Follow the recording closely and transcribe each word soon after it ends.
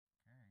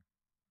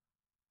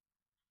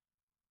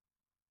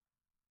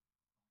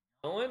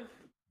Owen,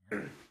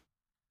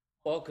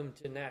 welcome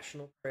to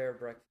National Prayer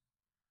Breakfast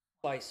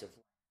Slice of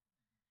Life.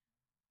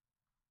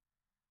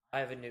 I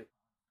have a new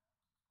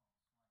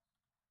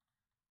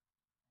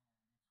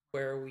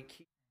where we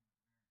keep.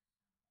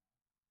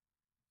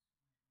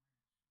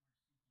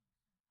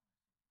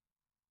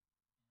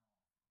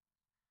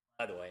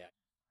 By the way,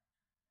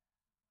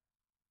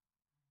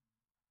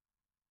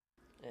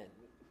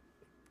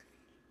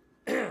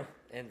 and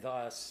and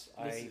thus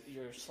This is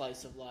your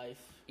slice of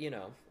life.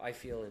 I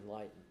feel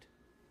enlightened.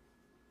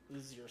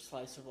 This is your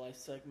slice of life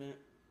segment.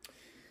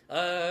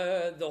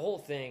 The whole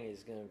thing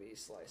is going to be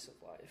slice of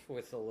life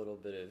with a little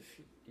bit of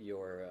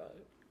your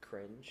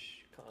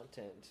cringe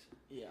content.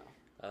 Yeah.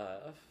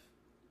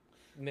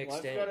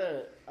 Mixed Well,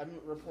 in. I'm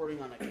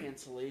reporting on a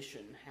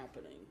cancellation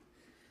happening.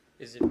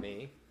 Is it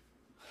me?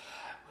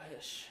 I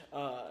wish.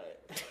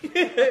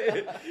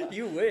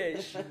 You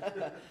wish.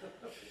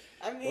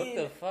 I mean, What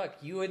the fuck?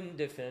 You wouldn't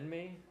defend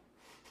me?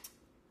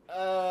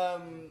 I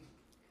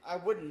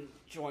wouldn't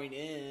join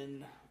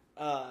in.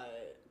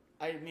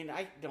 I mean,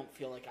 I don't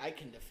feel like I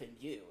can defend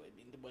you. I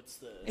mean, what's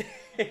the?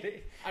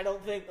 I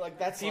don't think like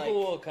that's People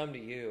like, will come to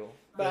you.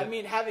 But I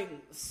mean,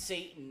 having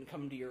Satan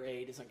come to your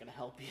aid isn't going to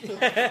help you.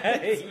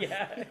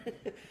 Yeah.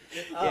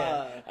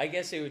 Yeah. I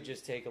guess it would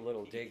just take a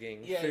little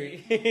digging. Yeah,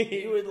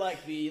 you would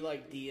like be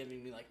like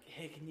DMing me like,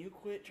 "Hey, can you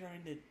quit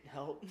trying to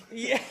help?"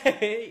 Yeah,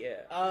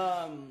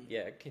 yeah.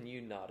 Yeah, can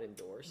you not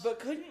endorse?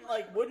 But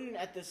wouldn't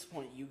at this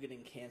point you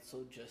getting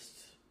canceled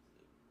just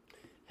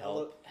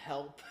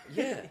help?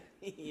 Yeah.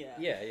 Yeah.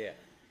 Yeah,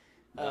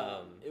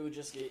 yeah. It would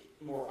just get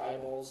more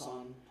eyeballs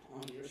on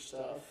your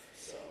stuff.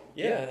 So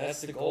yeah,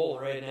 that's the goal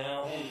right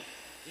now.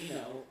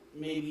 And,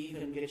 maybe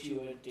even get you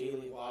a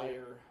Daily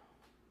Wire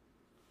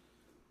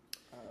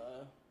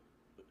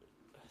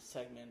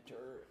segment,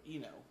 or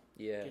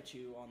Yeah. get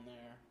you on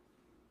there.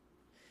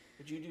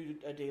 Would you do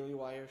a Daily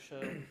Wire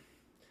show?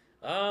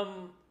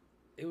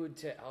 It would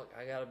take.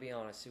 I gotta be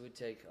honest. It would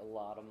take a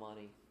lot of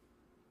money.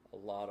 A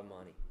lot of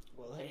money.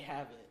 Well, they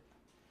have it.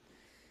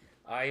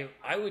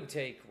 I would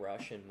take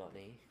Russian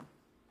money.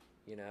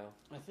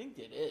 I think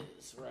it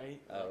is,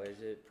 right? Oh,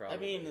 is it? Probably. I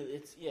mean,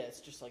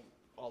 it's just like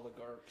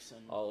oligarchs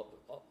and all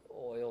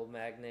oil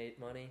magnate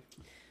money.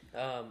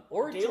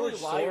 Or Daily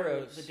George Wire.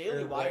 Soros. The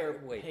Daily or Wire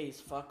wait.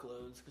 pays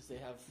fuckloads because they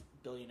have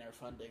billionaire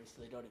funding,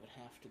 so they don't even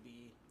have to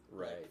be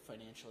Right.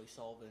 financially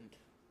solvent.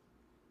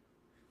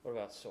 What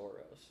about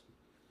Soros?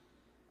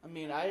 I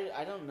mean,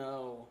 I don't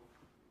know.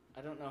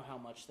 I don't know how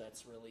much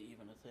that's really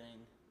even a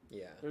thing.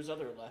 Yeah. There's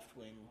other left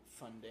wing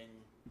funding.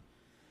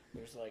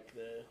 There's like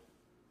the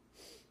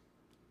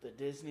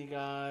Disney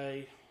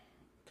guy,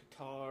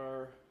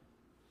 Qatar.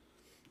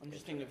 I'm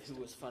just thinking of who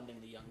was funding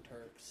the Young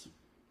Turks.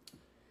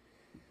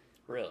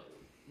 Really?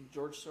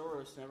 George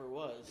Soros never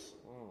was.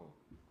 Oh.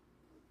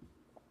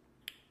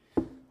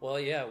 Well,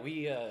 yeah,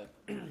 we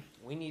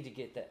we need to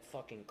get that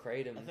fucking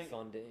kratom I think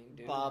funding,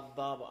 dude. Bob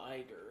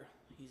Iger.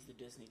 He's the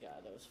Disney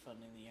guy that was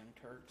funding the Young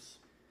Turks.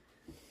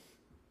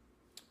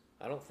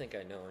 I don't think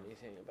I know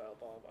anything about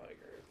Bob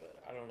Iger,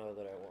 but I don't know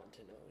that I want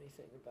to know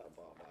anything about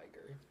Bob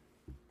Iger.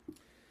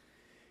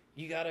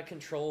 You gotta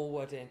control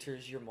what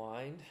enters your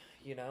mind,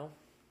 Yeah.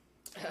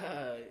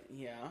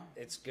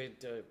 It's good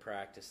to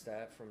practice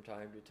that from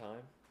time to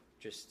time.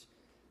 Just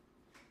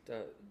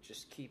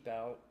keep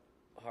out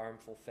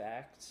harmful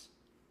facts,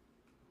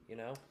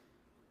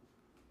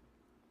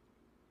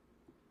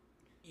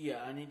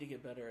 Yeah, I need to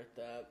get better at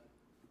that.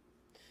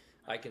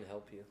 I can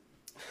help you.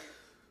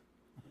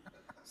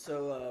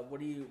 So,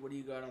 what do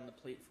you got on the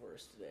plate for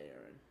us today,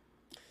 Aaron?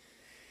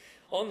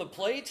 On the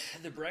plate,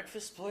 the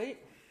breakfast plate.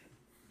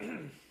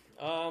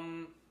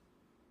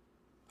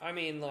 I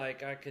mean,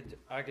 like I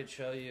could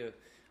show you.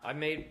 I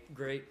made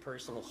great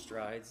personal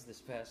strides this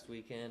past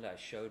weekend. I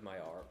showed my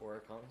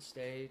artwork on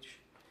stage.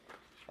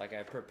 Like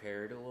I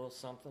prepared a little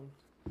something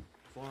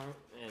for him,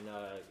 and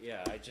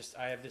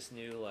I have this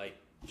new like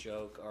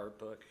joke art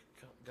book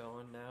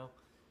going now.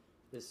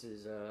 This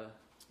is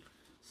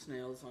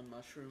Snails on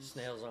Mushrooms.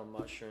 Snails on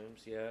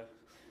Mushrooms, yeah.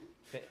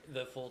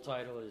 The full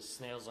title is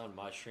Snails on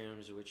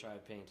Mushrooms, which I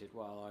painted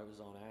while I was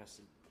on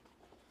acid.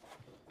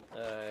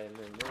 And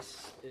then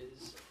this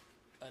is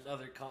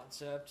another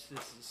concept.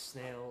 This is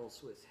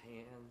snails with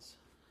hands.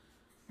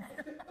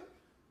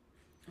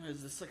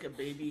 Is this like a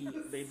baby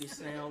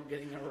snail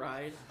getting a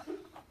ride?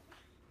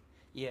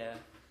 Yeah.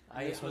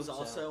 This was hope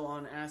also so.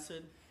 on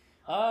acid?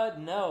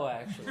 No,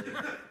 actually.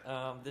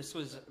 This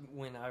was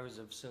when I was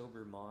of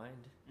sober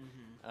mind.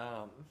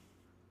 Mm-hmm.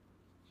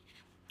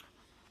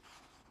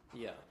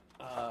 Yeah.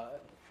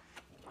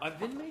 I've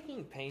been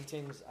making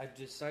paintings. I've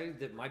decided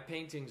that my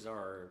paintings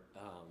are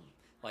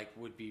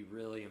would be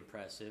really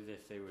impressive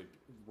if they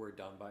were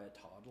done by a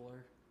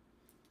toddler.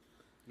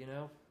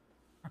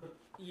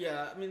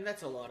 Yeah, I mean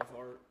that's a lot of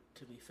art,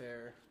 to be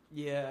fair.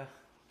 Yeah.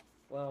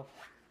 Well.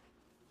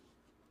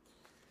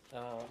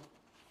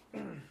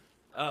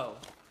 Oh,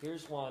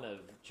 here's one of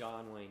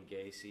John Wayne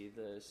Gacy,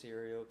 the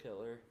serial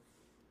killer.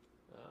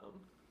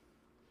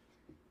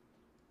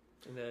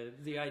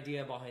 The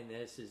idea behind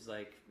this is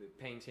like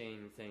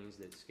painting things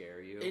that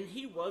scare you. And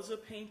he was a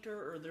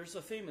painter, or there's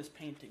a famous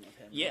painting of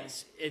him.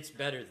 Yes, it's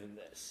better than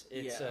this.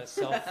 It's Yeah.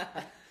 self.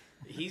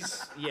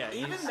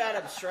 Even that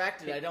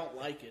abstracted, I don't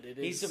like it.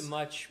 He's a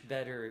much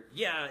better.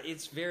 Yeah,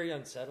 it's very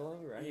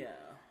unsettling, right? Yeah.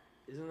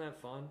 Isn't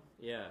that fun?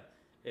 Yeah,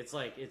 it's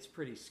like it's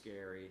pretty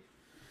scary.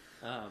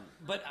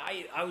 But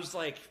I was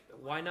like,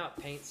 why not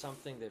paint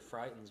something that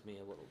frightens me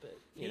a little bit?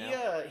 You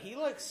know? He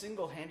like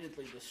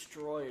single-handedly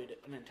destroyed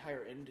an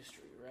entire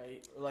industry,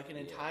 right? Or like an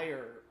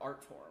entire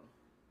art form.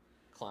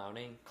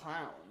 Clowning.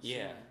 Clowns.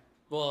 Yeah.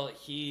 Well,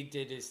 he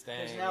did his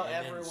thing. Because now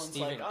and everyone's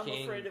Stephen like, I'm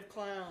King, afraid of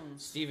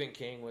clowns. Stephen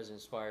King was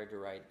inspired to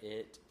write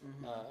It,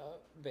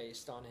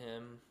 based on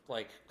him,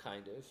 like,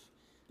 kind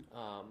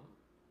of.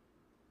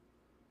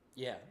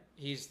 Yeah,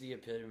 he's the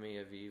epitome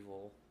of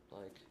evil.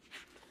 Like,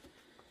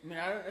 I mean,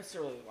 I don't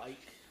necessarily like...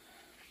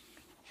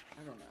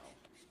 I don't know.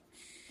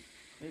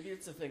 Maybe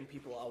it's a thing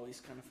people always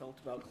kind of felt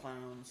about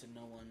clowns and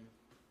no one...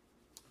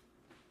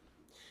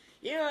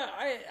 Yeah,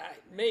 I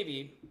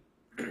maybe.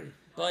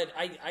 But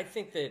I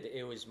think that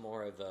it was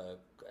more of a...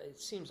 It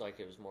seems like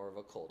it was more of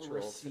a cultural...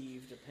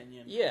 received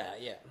opinion. Yeah,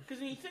 yeah. Because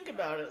when you think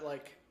about it,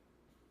 like,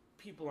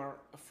 people aren't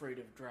afraid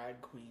of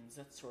drag queens.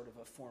 That's sort of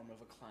a form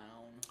of a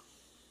clown.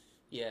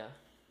 Yeah.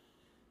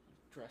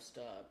 Dressed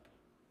up.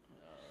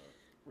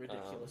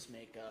 Ridiculous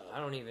makeup. I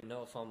don't even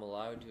know if I'm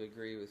allowed to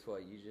agree with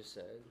what you just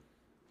said.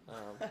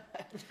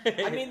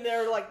 I mean,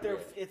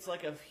 it's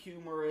like a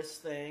humorous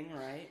thing,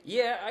 right?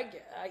 Yeah,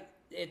 I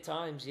at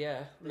times,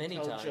 yeah. They Many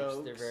tell times.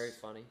 jokes. They're very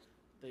funny.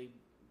 They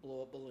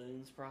blow up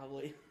balloons,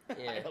 probably.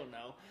 Yeah. I don't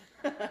know.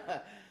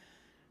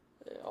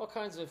 All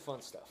kinds of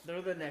fun stuff.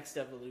 They're the next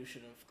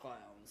evolution of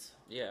clowns.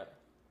 Yeah.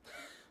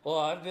 Well,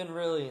 I've been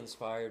really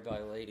inspired by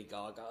Lady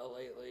Gaga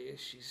lately.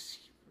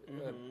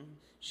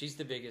 She's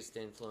the biggest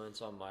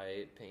influence on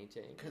my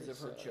painting. Because of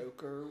her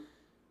Joker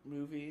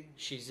movie?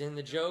 She's in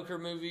the Joker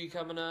movie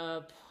coming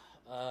up.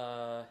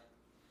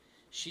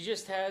 She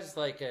just has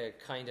like a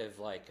kind of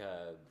like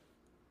a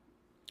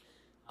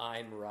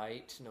I'm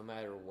right no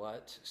matter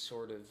what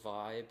sort of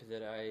vibe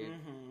that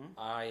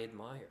I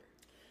admire.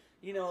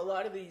 You know, a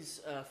lot of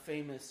these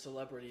famous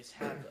celebrities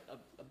have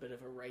a bit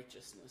of a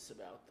righteousness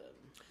about them.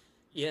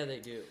 Yeah, they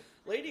do.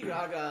 Lady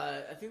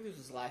Gaga, I think this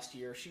was last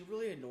year, she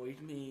really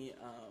annoyed me.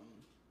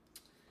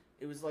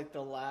 It was like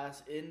the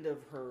last end of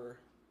her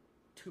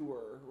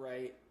tour,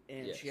 right?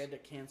 And she had to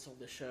cancel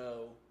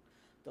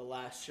the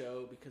last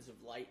show because of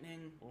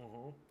lightning.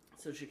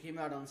 So she came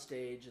out on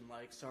stage and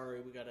like,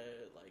 sorry, we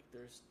gotta, like,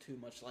 there's too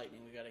much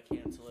lightning, we gotta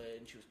cancel it.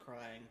 And she was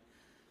crying.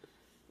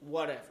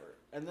 Whatever.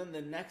 And then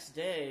the next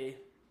day,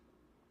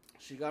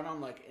 she got on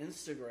like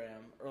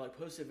Instagram, or like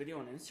posted a video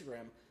on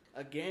Instagram,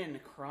 again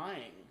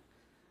crying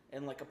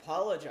and like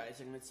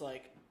apologizing. And it's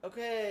like,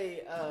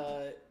 okay,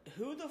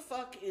 who the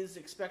fuck is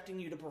expecting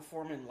you to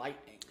perform in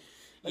lightning?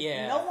 Like,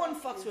 no one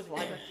fucks with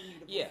expecting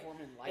you to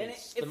perform in lightning.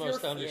 It's the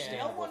most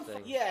understandable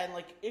thing. Yeah, and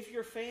like, if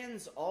your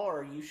fans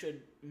are, you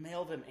should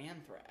mail them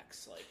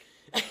anthrax. Like,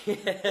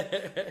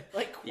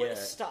 like quit,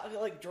 stop,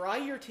 like, dry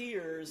your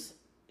tears.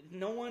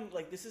 No one,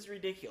 like, this is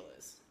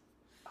ridiculous.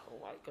 Oh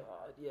my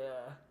god,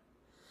 yeah.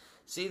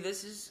 See,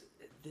 this is...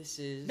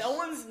 No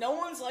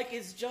one's like,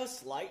 it's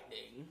just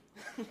lightning.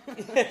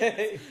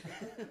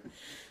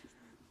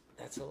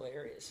 That's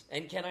hilarious.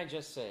 And can I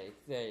just say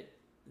that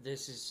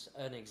this is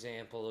an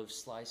example of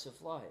slice of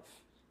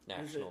life,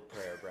 National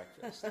Prayer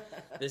Breakfast.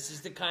 This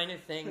is the kind of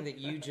thing that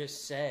you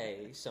just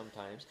say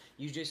sometimes.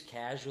 You just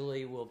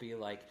casually will be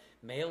like,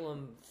 mail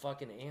them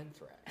fucking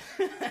anthrax.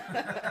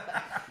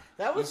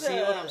 You see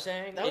what I'm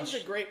saying? That was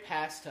a great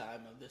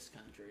pastime of this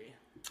country.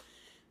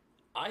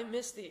 I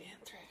miss the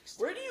anthrax.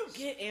 Where do you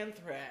get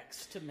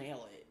anthrax to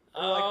mail it?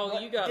 You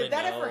gotta know. Did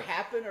that ever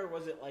happen, or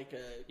was it like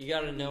a... You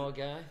gotta know a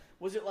guy?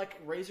 Was it like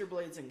razor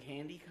blades and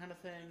candy kind of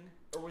thing?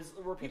 Or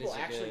were people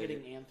actually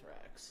getting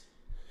anthrax?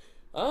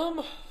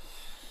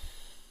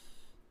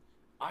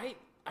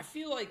 I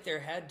feel like there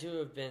had to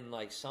have been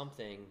like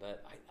something,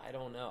 but I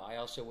don't know. I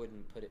also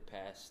wouldn't put it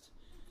past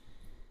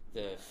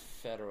the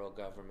federal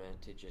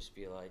government to just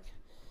be like...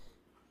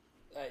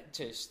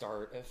 to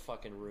start a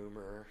fucking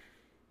rumor.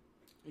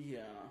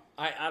 Yeah.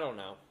 I don't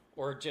know.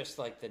 Or just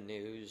like the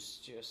news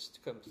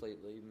just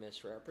completely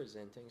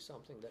misrepresenting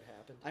something that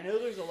happened. I know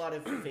there's a lot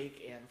of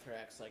fake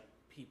anthrax, like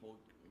people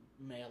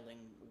mailing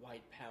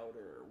white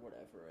powder or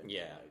whatever. And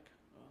like,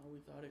 oh, we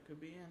thought it could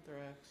be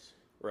anthrax.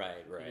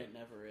 Right. And it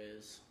never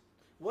is.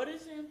 What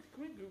is anthrax?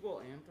 Can we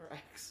Google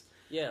anthrax?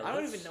 Yeah. I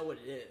don't even know what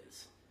it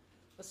is.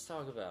 Let's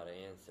talk about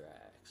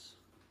anthrax.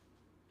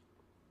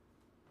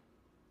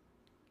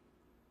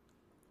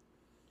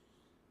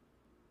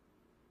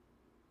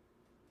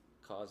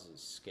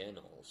 Causes skin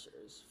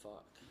ulcers.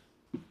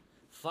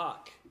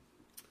 Fuck.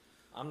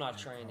 I'm not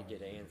trying to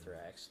get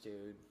anthrax,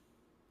 dude.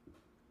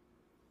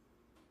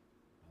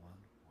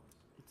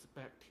 It's a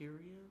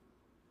bacteria?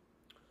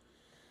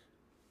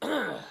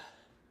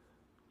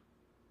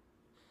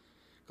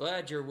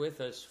 Glad you're with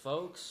us,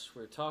 folks.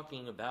 We're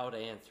talking about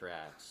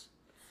anthrax.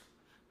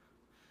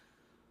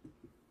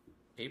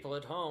 People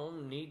at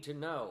home need to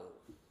know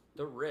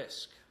the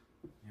risk.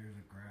 Here's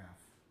a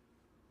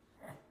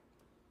graph.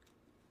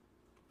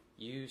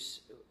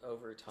 Use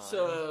over time.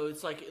 So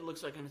it's like it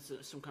looks like it's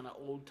some kind of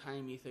old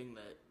timey thing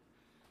that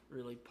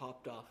really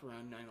popped off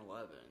around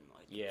 9/11.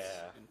 Like its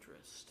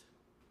interest.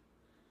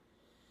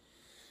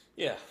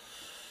 Yeah,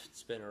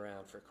 it's been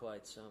around for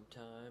quite some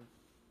time.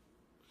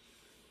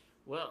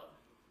 Well,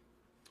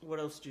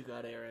 what else do you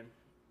got, Aaron?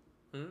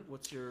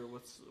 What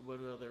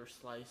other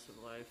slice of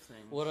life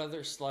things? What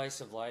other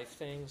slice of life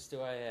things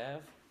do I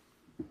have?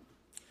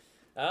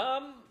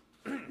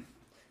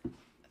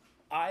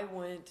 I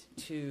went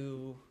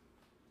to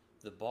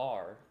the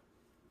bar.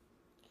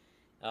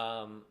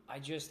 I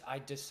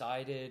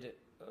decided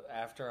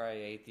after I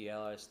ate the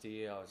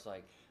LSD, I was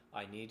like,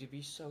 I need to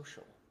be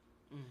social.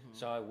 Mm-hmm.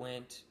 So I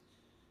went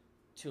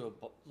to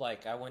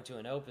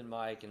an open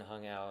mic and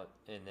hung out,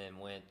 and then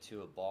went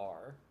to a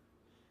bar,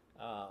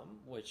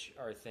 which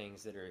are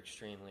things that are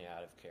extremely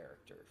out of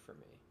character for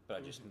me. But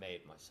I just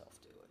made myself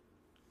do it.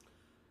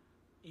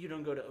 You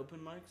don't go to open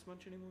mics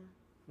much anymore?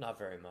 Not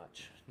very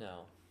much,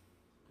 no.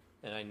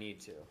 And I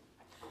need to.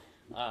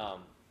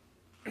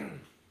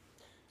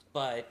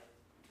 But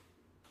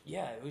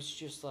yeah, it was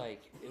just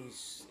like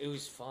it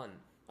was fun.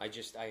 I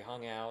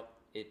hung out.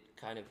 It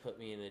kind of put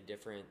me in a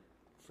different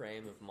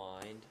frame of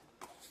mind.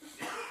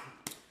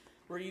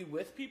 Were you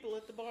with people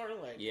at the bar?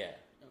 Yeah.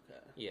 Okay.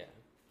 Yeah.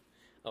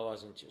 I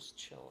wasn't just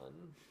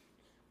chilling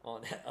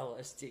on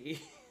LSD.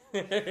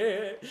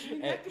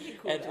 That could be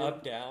cool and too.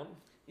 up down.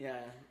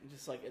 Yeah,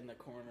 just like in the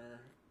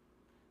corner.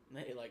 And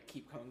they like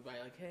keep coming by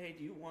like, hey,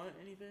 do you want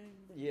anything?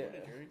 Yeah. Want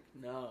a drink?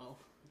 No.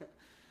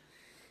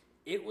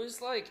 It was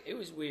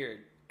weird.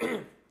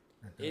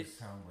 That does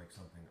sound like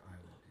something I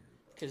would do.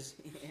 Because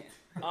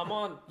I'm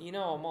on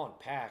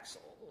Paxil,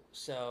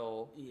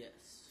 so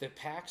yes, the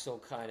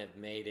Paxil kind of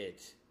made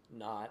it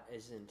not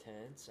as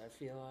intense. I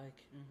feel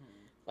like,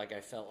 like I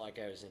felt like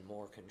I was in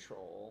more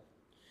control,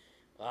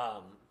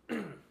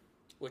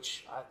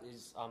 which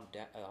I'm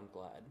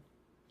glad,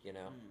 you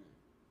know.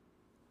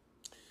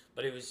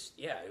 But it was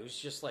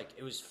just like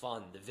it was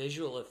fun. The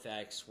visual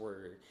effects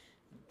were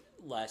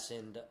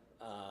lessened.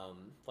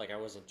 Like I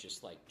wasn't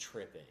just like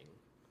tripping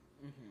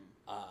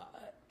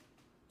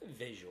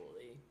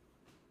visually.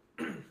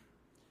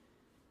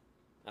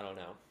 I don't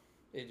know.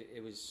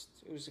 It was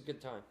a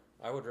good time.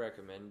 I would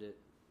recommend it.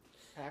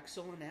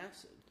 Paxil and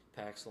acid.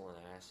 Paxil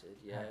and acid,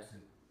 yeah.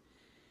 Acid.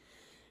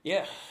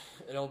 Yeah,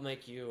 it'll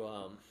make you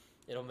want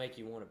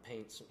to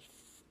paint some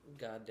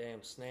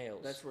goddamn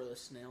snails. That's where the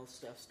snail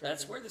stuff started.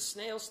 That's where the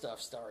snail stuff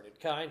started,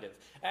 kind of.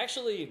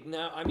 Actually,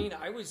 now I mean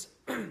I was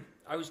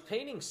I was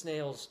painting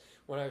snails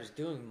when I was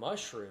doing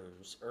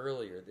mushrooms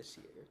earlier this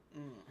year.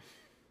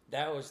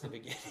 That was the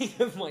beginning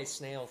of my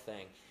snail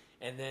thing.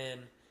 And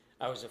then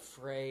I was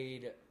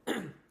afraid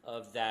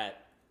of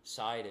that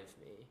side of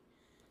me.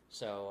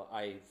 So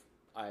I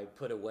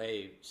put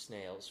away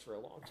snails for a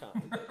long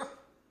time.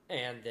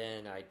 And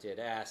then I did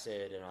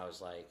acid, and I was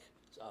like,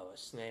 oh, a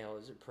snail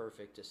is a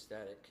perfect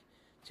aesthetic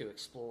to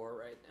explore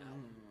right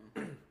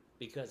now.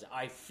 Because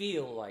I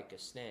feel like a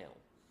snail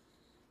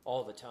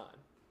all the time.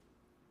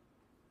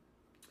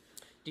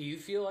 Do you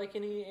feel like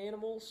any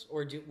animals?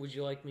 Or would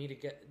you like me to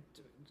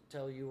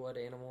tell you what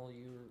animal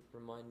you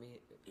remind me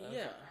of?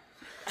 Yeah.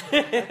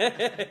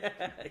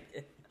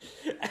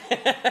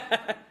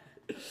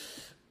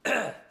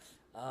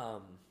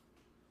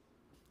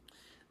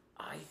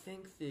 I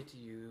think that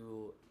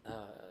you,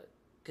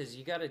 because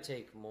you got to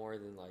take more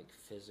than like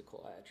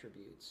physical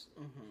attributes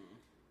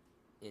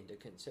into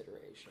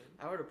consideration.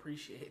 I would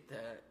appreciate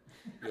that.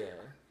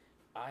 Yeah,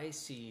 I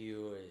see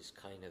you as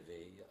kind of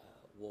a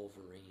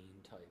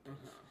Wolverine type of,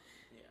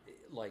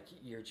 like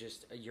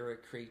you're a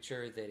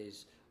creature that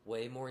is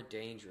way more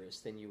dangerous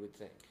than you would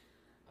think.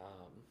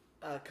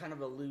 Kind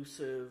of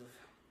elusive.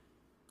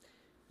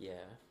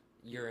 Yeah,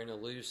 you're an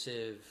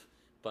elusive,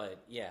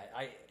 but yeah,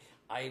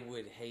 I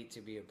would hate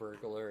to be a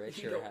burglar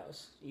at your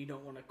house. You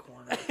don't want to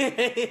corner.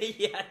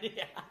 Yeah.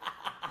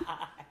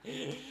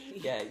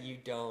 Yeah, you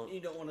don't. You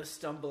don't want to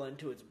stumble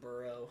into its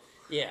burrow.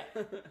 Yeah.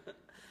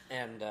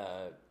 And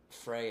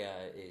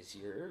Freya is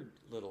your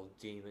little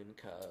demon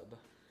cub.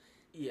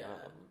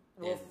 Yeah.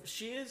 Well,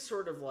 she is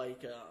sort of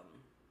like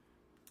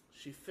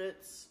she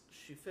fits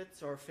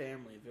our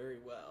family very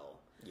well.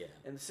 Yeah.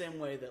 In the same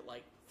way that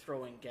like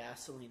throwing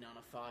gasoline on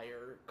a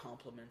fire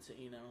complements it,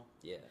 you know.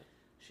 Yeah.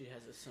 She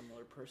has a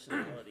similar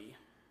personality.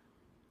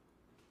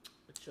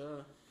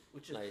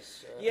 Which is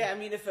nice. Yeah, I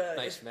mean, if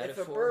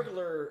a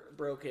burglar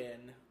broke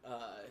in,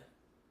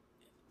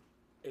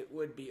 it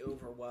would be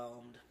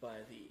overwhelmed by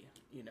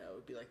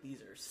it'd be like,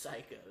 these are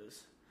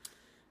psychos.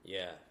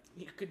 Yeah.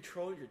 You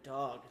control your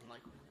dog and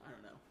like, I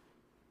don't know.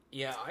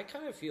 Yeah, I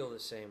kind of feel the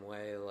same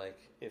way. Like,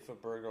 if a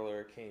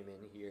burglar came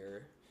in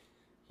here,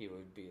 he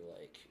would be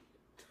like,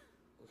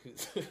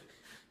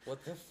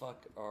 what the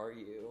fuck are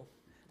you?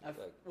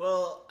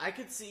 Well, I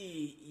could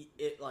see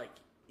it like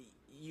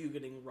you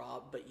getting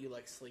robbed, but you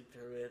like sleep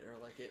through it, or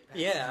like it.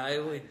 I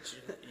would.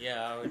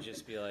 Yeah, I would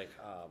just be like,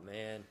 oh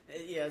man.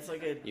 Yeah, it's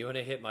like You want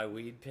to hit my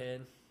weed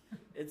pen?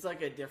 It's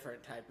like a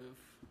different type of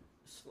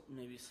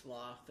maybe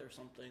sloth or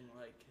something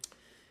like.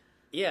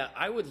 Yeah,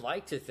 I would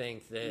like to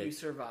think that you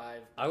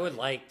survived. I would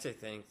like to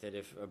think that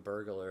if a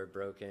burglar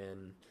broke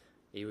in,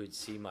 he would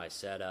see my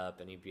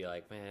setup and he'd be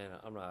like, "Man,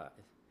 I'm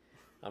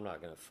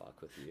not gonna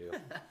fuck with you."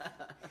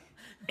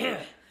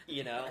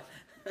 You know,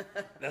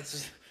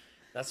 that's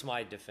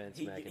my defense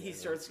mechanism. He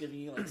starts giving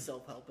you like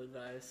self-help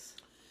advice.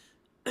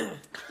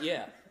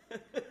 Yeah.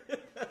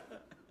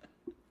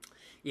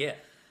 Yeah.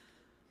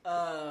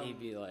 He'd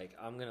be like,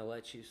 "I'm gonna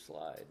let you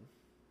slide."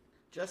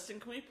 Justin,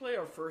 can we play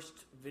our first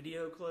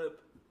video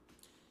clip?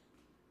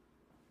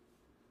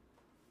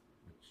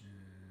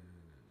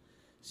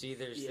 See,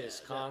 there's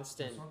this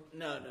constant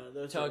No,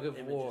 those tug of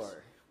images.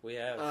 war. We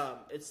have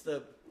it's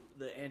the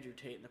Andrew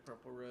Tate in the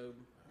purple robe.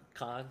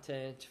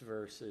 content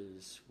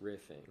versus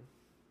riffing.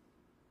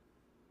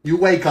 You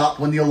wake up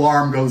when the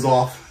alarm goes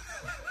off.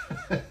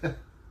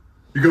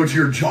 You go to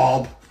your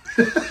job.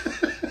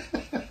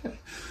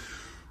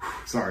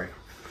 Sorry.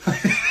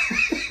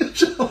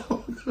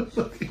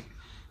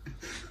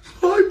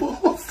 Hi,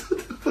 boss.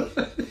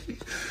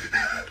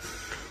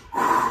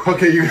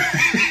 Okay, you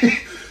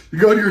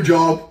go to your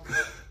job.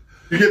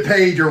 You get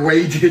paid your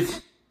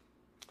wages.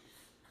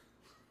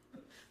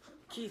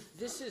 Keith,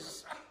 this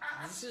is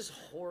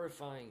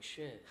horrifying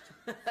shit.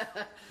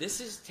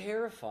 This is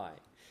terrifying.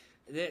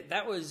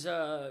 That was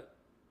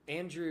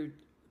Andrew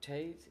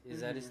Tate.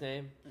 Is that his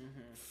name?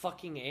 Mm-hmm.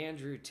 Fucking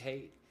Andrew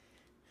Tate.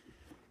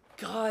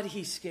 God,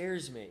 he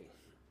scares me.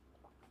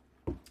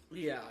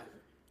 Yeah.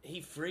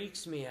 He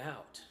freaks me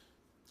out.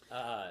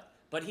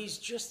 But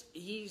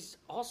he's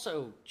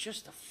also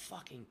just a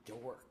fucking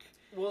dork.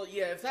 Well,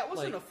 yeah, if that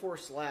wasn't a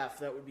forced laugh,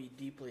 that would be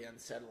deeply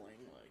unsettling.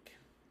 Like,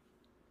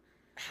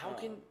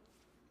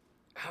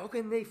 how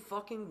can they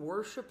fucking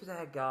worship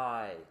that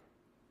guy?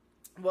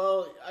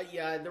 Well,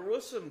 yeah, there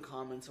was some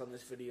comments on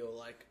this video,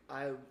 like,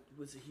 I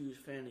was a huge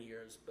fan of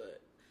yours, but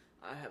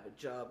I have a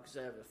job because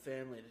I have a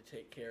family to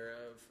take care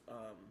of.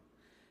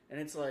 And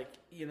it's like,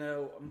 you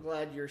know, I'm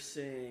glad you're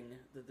saying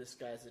that this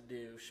guy's a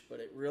douche,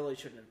 but it really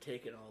shouldn't have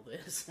taken all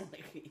this.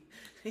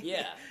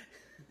 Yeah.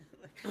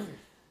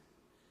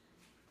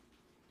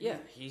 Yeah,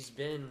 he's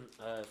been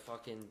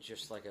fucking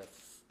just like a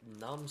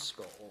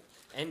numbskull.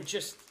 And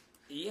just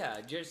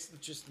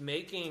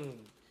making...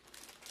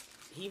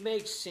 He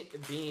makes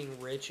being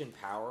rich and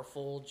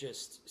powerful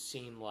just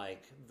seem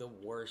like the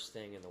worst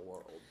thing in the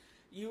world.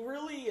 You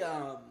really...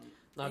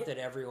 Not that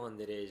everyone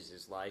that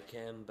is like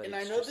him, but and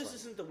I know this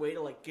isn't the way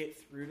to like get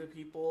through to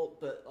people,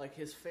 but like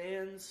his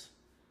fans,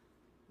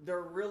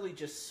 they're really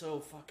just so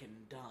fucking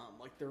dumb.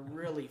 Like they're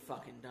really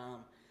fucking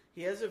dumb.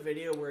 He has a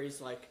video where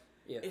he's like,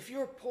 if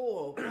you're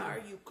poor, why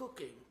are you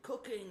cooking?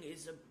 Cooking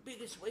is the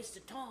biggest waste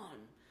of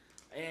time.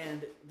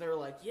 And they're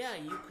like, yeah,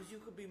 because you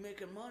could be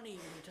making money in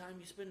the time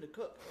you spend to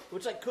cook.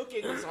 Which like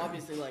cooking is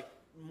obviously like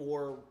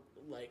more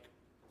like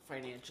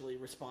financially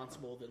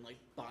responsible than like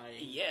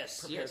buying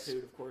prepared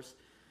food, of course.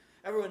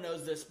 Everyone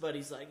knows this, but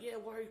he's like, yeah,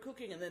 why are you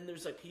cooking? And then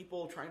there's like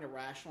people trying to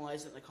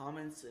rationalize it in the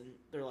comments, and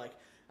they're like,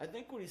 I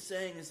think what he's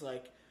saying is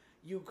like,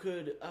 you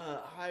could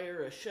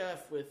hire a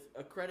chef with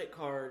a credit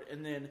card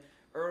and then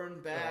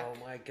earn back, oh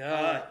my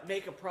God,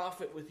 make a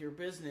profit with your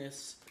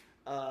business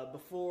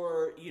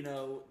before, you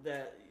know,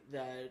 that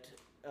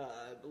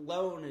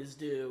loan is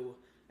due.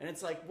 And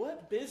it's like,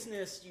 what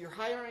business? You're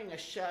hiring a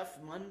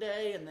chef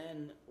Monday, and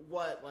then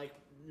what, like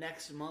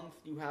next month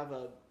you have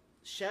a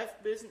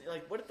chef business?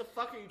 Like, what the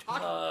fuck are you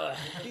talking about?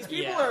 These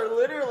people are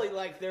literally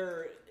like,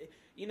 they're,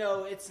 you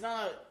know, it's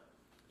not,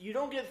 you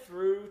don't get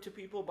through to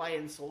people by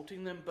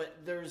insulting them,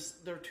 but they're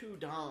too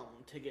dumb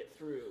to get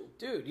through.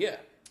 Dude, yeah.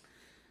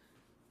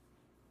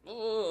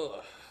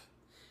 Ugh.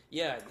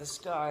 Yeah, this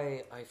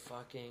guy,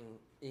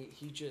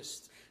 he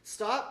just...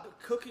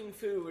 Stop cooking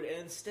food, and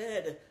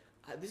instead,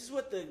 this is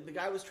what the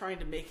guy was trying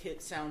to make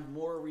it sound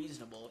more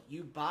reasonable.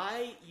 You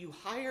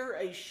hire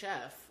a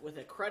chef with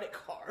a credit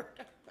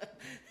card,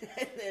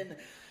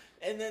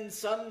 and then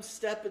some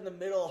step in the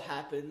middle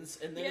happens,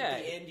 and then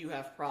at the end you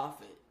have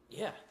profit.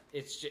 Yeah,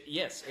 it's just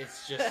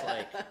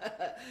like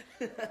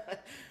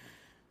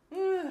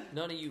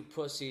none of you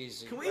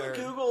pussies. Can we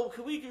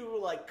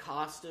Google like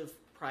cost of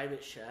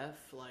private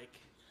chef? Like,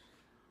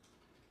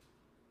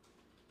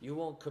 you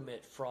won't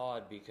commit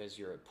fraud because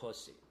you're a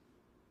pussy.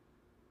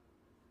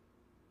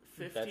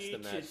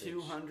 $50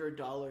 to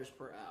 $200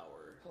 per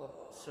hour. Oh.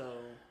 So,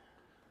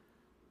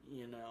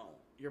 you know,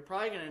 you're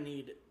probably gonna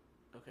need.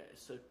 Okay,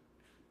 so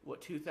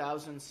what,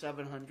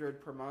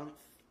 $2,700 per month?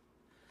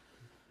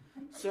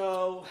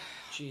 So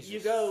Jesus you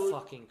go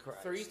fucking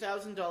Christ.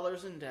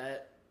 $3,000 in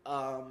debt,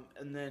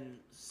 and then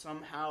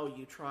somehow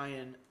you try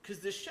and, because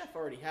this chef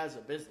already has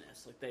a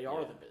business, like they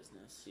are the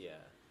business. Yeah.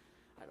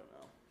 I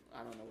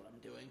don't know what I'm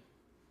doing.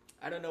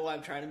 I don't know why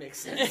I'm trying to make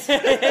sense.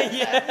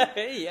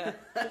 yeah.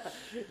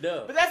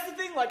 No. But that's the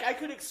thing, like, I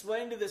could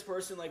explain to this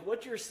person, like,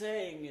 what you're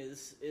saying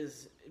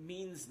is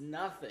means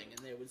nothing,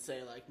 and they would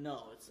say, like,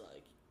 no, it's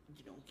like,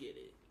 you don't get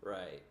it.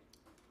 Right.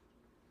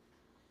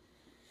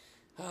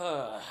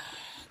 God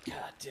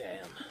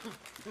damn.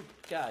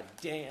 God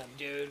damn,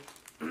 dude.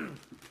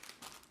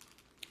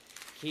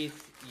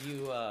 Heath,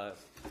 you,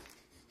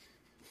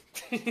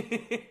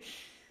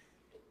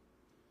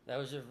 that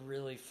was a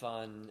really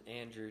fun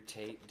Andrew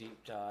Tate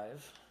deep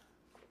dive.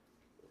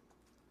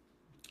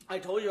 I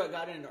told you I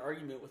got in an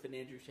argument with an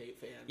Andrew Tate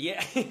fan.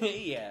 Yeah,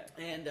 yeah.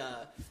 And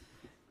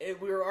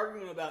we were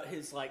arguing about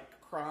his, like,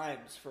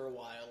 crimes for a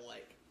while.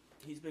 Like,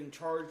 he's been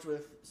charged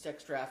with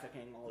sex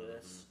trafficking, all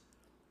this.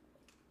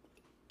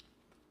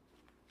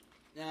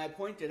 And I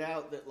pointed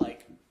out that,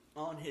 like,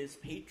 on his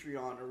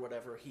Patreon or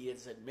whatever, he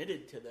has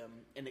admitted to them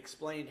and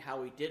explained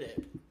how he did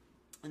it.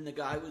 And the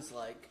guy was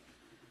like,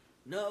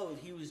 no,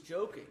 he was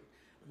joking.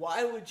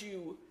 Why would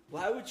you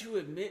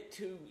admit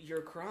to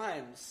your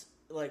crimes?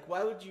 Like,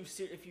 why would you,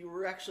 if you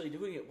were actually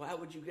doing it, why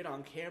would you get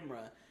on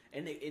camera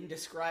and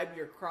describe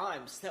your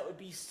crimes? That would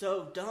be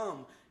so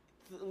dumb.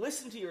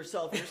 Listen to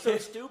yourself. You're so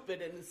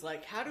stupid. And it's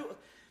like,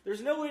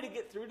 there's no way to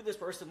get through to this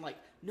person. Like,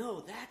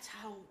 no, that's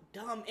how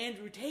dumb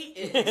Andrew Tate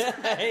is.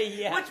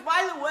 Yeah. Which,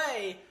 by the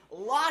way,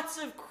 lots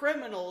of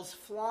criminals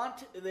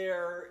flaunt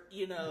their,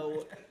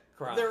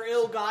 Crimes. their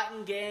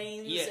ill-gotten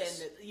gains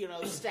Yes.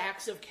 and,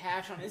 stacks of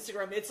cash on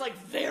Instagram. It's, like,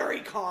 very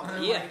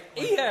common. Yeah,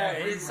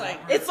 it's like...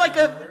 It's like...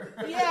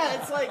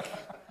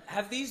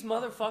 Have these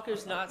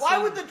motherfuckers not Why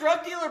seen... would the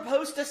drug dealer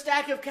post a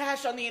stack of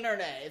cash on the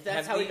internet if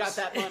that's Have how he these-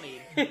 got that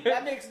money?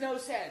 That makes no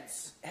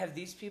sense. Have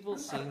these people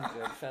seen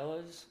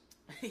Goodfellas?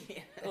 Yeah.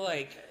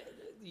 Like,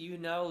 you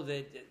know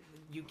that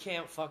you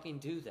can't fucking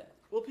do that.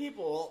 Well,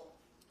 people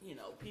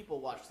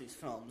watch these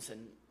films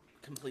and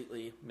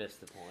completely... Missed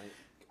the point.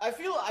 I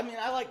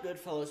like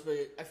Goodfellas, but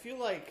I feel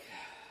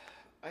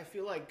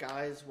like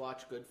guys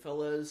watch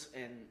Goodfellas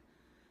and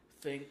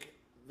think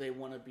they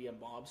want to be a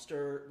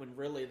mobster when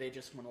really they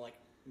just want to, like,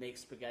 make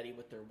spaghetti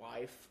with their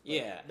wife. But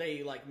Yeah.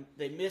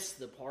 they miss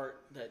the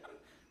part that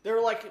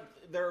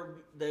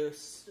the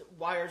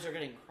wires are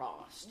getting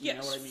crossed. You know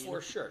what I mean?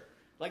 For sure.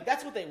 Like,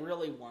 that's what they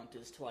really want,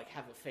 is to, like,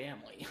 have a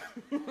family.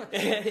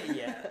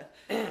 Yeah.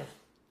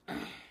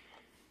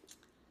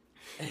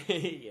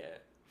 Yeah.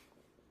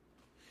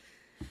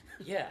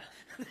 Yeah.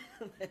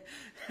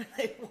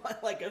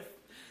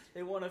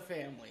 They want a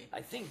family.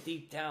 I think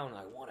deep down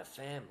I want a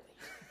family.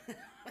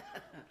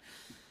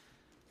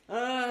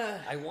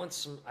 I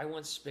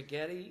want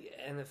spaghetti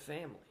and a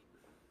family.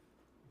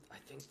 I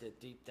think that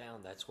deep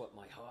down that's what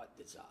my heart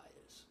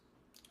desires.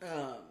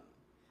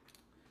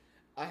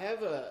 I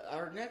have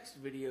our next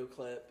video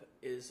clip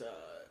is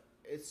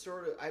it's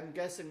sort of, I'm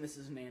guessing this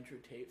is an Andrew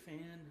Tate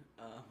fan.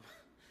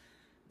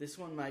 This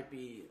one might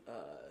be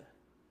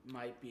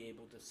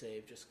able to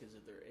save just because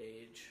of their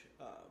age.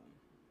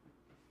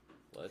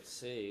 Let's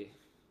see.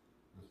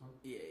 This one?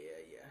 Yeah.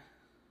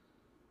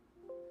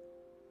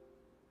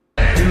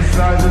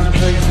 Inside this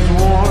place is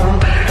warm,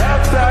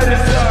 outside it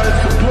starts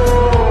to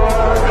pour.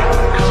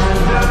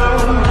 Coming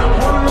down,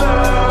 one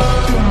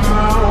love, two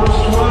mouths,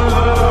 one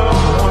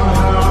love, one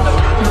house.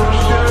 No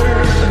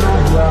shirt, no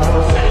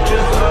blouse,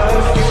 just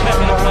us,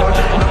 nothing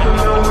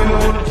that we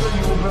don't want to tell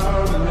you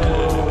about. No,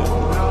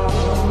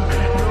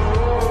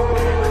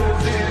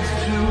 'cause it's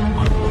too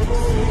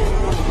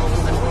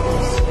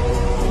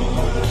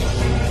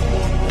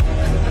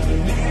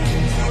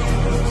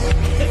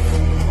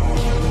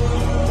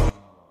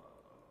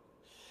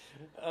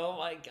Oh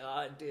my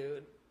god,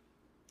 dude.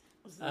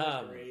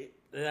 That was great.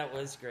 That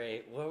was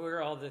great. What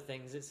were all the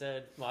things it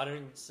said?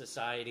 Modern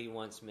society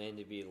wants men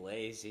to be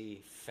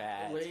lazy,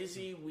 fat,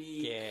 Lazy,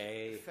 weak,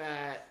 gay,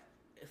 fat,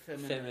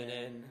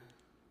 feminine.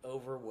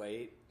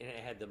 overweight, and it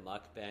had the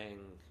mukbang.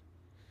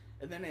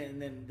 And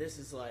then this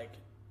is like,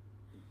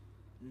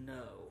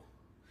 no.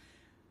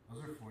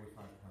 Those are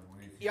 45-pound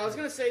weights. Yeah, I was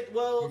gonna say,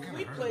 well, He's gonna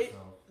we hurt played.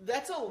 himself.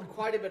 That's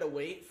quite a bit of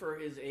weight for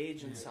his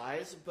age and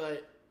size,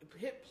 but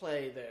hit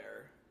play there.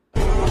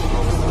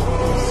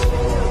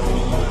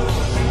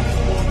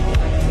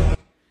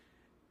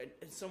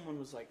 And someone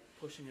was like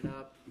pushing it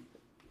up.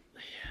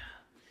 Yeah,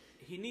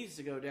 he needs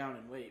to go down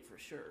in weight for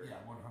sure. Yeah,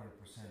 100%.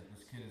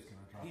 This kid is going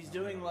to drop He's that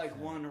doing weight like off.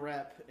 one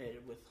rep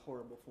with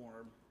horrible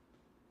form.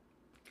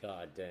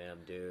 God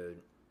damn,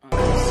 dude. I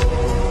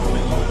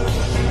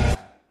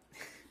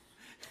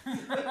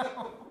don't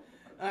know.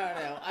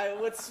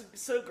 What's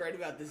so great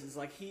about this is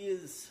like he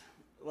is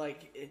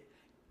like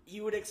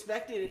you would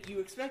expect it.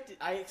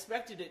 I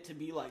expected it to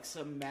be like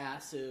some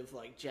massive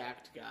like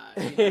jacked guy.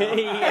 You know?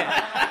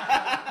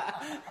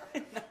 Yeah.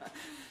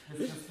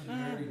 It's just a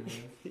nerdy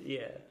move.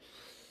 Yeah.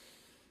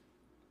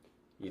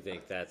 You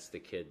think that's the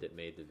kid that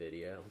made the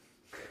video?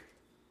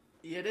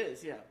 Yeah, it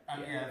is. Yeah.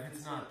 Yeah, if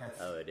it's not,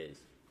 that's... Oh, it is.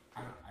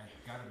 I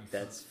gotta be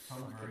That's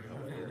some version of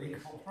fucking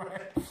illegal,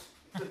 right?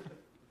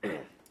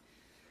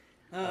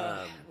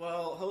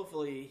 Well,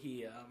 hopefully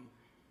he. I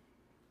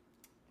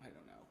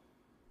don't know.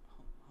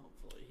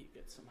 Hopefully he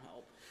gets some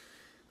help.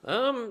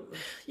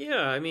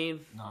 Yeah, I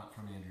mean, Not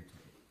from Andrew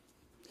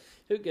Tate.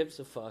 who gives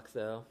a fuck,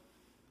 though?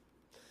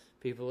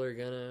 People are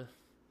gonna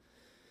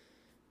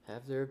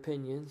have their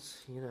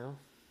opinions, you know.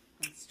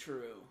 That's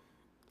true.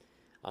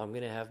 I'm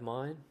gonna have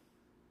mine.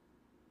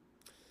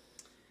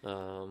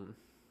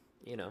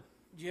 You know.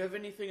 Do you have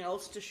anything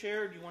else to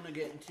share? Do you want to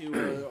get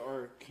into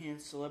our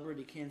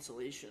celebrity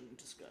cancellation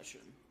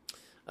discussion?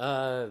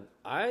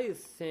 I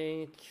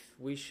think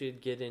we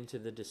should get into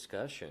the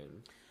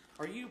discussion.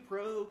 Are you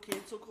pro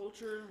cancel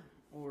culture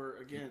or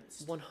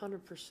against?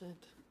 100%. Okay.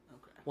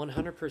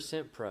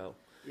 100% pro.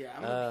 Yeah,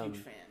 I'm a huge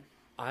fan.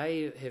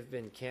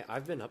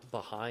 I've been up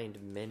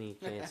behind many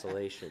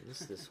cancellations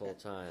this whole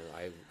time.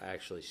 I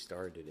actually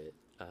started it.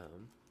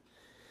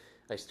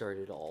 I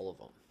started all of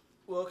them.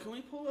 Well, can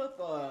we pull up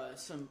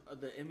some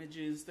of the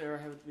images there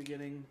I have at the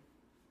beginning?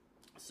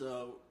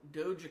 So,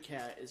 Doja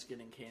Cat is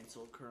getting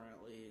canceled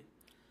currently.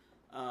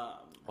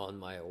 On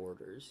my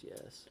orders,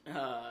 yes.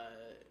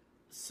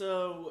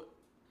 So,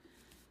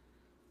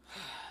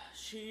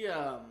 she,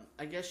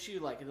 I guess she,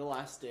 like, in the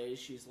last day,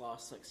 she's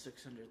lost, like,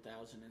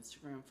 600,000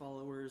 Instagram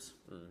followers.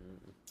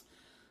 Mm-hmm.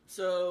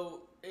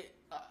 So,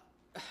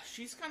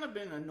 she's kind of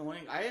been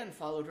annoying. I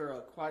unfollowed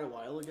her quite a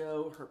while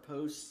ago. Her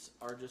posts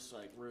are just,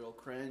 like, real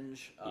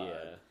cringe.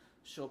 Yeah.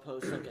 She'll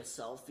post, like, a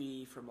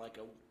selfie from, like,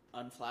 a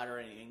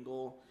unflattering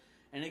angle.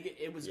 And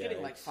it was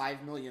getting, like,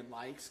 5 million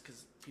likes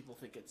because people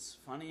think it's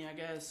funny, I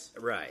guess.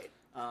 Right.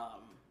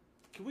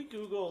 Can we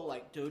Google,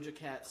 like, Doja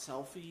Cat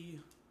selfie?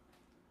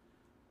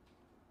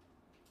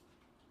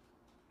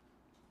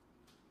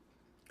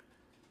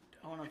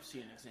 I want to see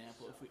an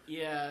example.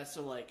 Yeah,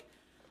 so, like,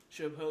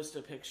 she'll post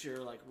a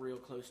picture, like, real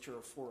close to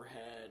her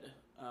forehead.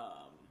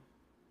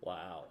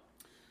 Wow.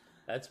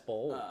 That's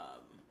bold.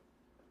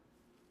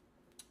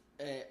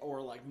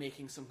 Or, like,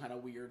 making some kind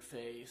of weird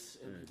face.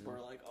 And people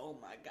are like, oh,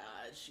 my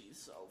God, she's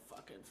so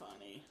fucking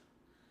funny.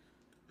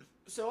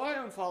 So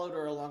I unfollowed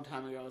her a long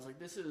time ago. I was like,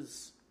 this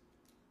is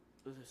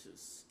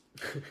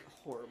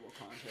horrible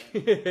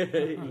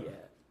content.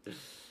 Yeah.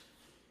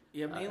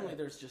 Yeah, mainly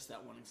there's just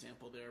that one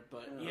example there,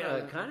 but yeah,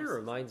 it kind of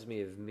reminds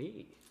me of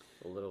me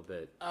a little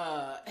bit.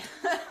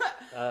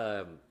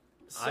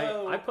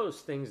 So, I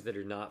post things that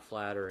are not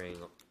flattering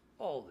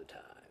all the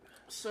time.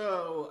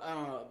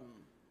 So,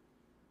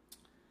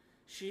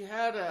 she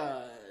had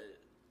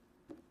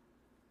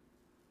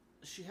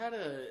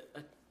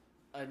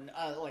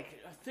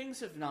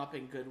things have not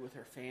been good with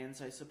her fans,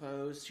 I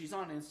suppose. She's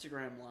on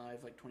Instagram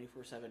Live like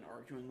 24/7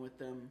 arguing with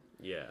them.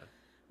 Yeah.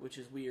 Which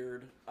is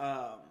weird.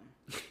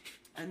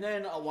 And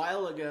then a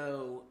while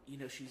ago, you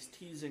know, she's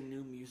teasing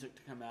new music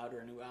to come out, or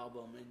a new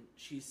album, and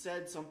she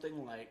said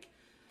something like,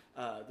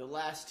 the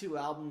last 2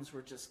 albums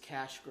were just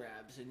cash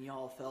grabs, and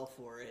y'all fell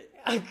for it.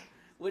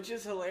 Which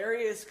is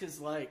hilarious, because,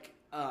 like,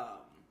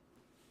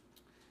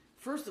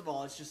 first of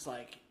all, it's just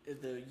like,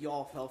 the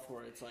y'all fell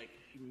for it, it's like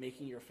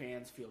making your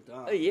fans feel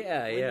dumb.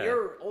 Yeah, yeah.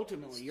 You're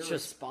ultimately, you're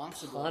just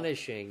responsible.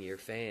 punishing your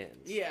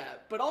fans. Yeah,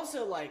 but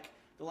also, like,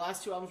 the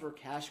last 2 albums were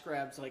cash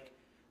grabs, like,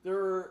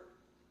 they're,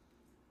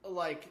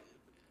 like,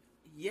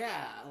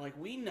 yeah, like,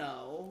 we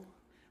know,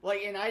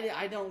 like, and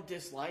I don't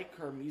dislike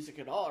her music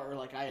at all, or,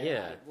 like,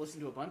 I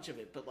listen to a bunch of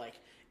it, but, like,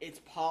 it's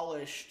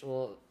polished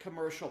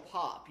commercial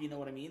pop, you know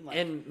what I mean? Like,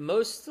 and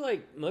most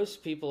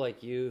people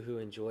like you who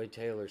enjoy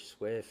Taylor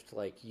Swift,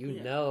 like,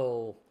 you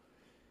know,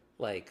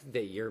 like,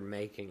 that you're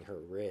making her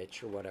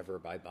rich or whatever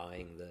by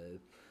buying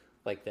the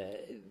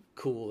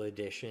cool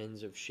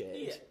editions of shit.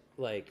 Yeah.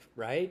 Like,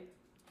 right?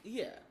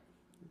 Yeah.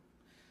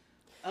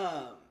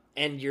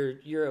 And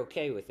you're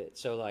okay with it,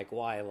 so, like,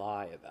 why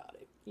lie about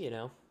it, you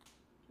know?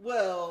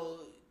 Well,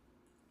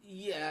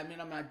 yeah, I mean,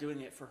 I'm not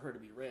doing it for her to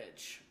be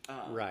rich.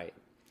 Right.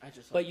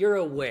 But you're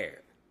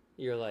aware.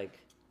 You're like,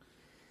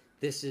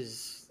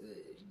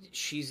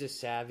 she's a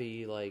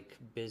savvy, like,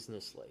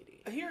 business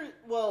lady.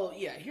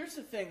 Here's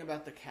the thing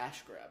about the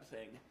cash grab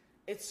thing.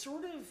 It's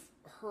sort of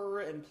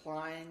her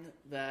implying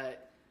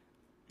that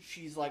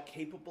she's, like,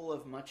 capable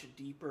of much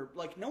deeper...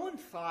 Like, no one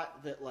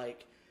thought that,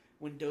 like,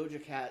 when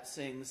Doja Cat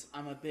sings,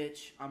 I'm a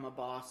bitch, I'm a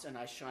boss, and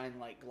I shine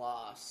like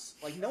gloss.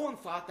 Like, no one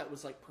thought that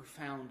was, like,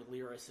 profound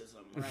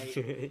lyricism, right?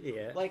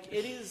 Yeah. Like,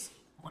 it is...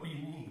 What do you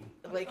mean?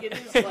 Like, it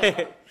is,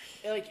 like,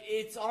 like,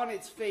 it's on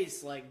its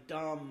face, like,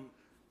 dumb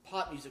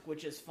pop music,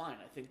 which is fine.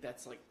 I think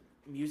that's, like,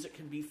 music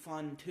can be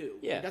fun, too.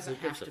 Yeah, it doesn't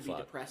have to be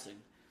depressing.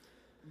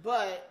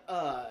 But,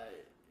 I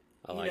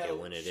like it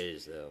when it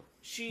is, though.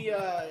 She,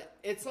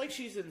 it's like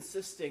she's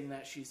insisting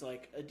that she's,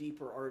 like, a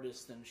deeper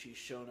artist than she's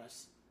shown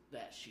us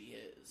that she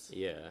is.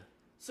 Yeah.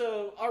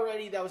 So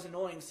already that was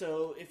annoying.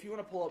 So if you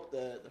want to pull up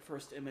the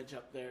first image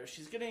up there,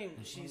 she's getting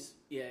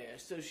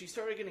So she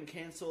started getting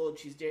canceled.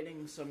 She's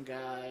dating some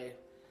guy,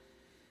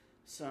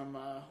 some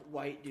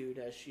white dude,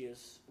 as she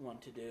is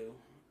wont to do,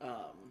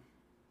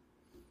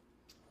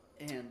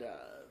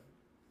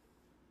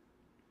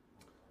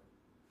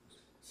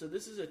 so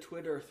this is a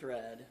Twitter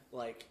thread,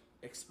 like,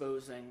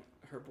 exposing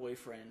her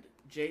boyfriend,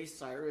 Jay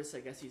Cyrus. I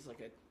guess he's like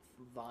a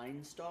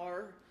Vine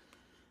star.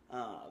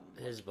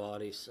 His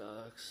body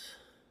sucks.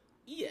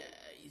 Yeah,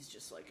 he's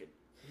just like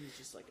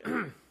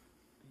an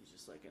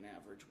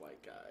average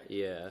white guy.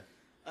 Yeah.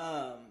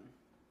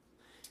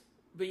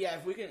 But yeah,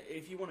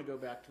 if you want to go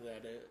back to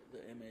that,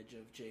 the image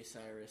of Jay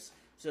Cyrus.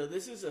 So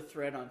this is a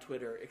thread on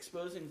Twitter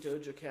exposing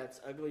Doja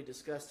Cat's ugly,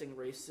 disgusting,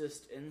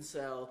 racist,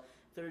 incel,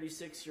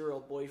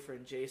 36-year-old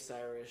boyfriend Jay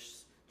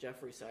Cyrus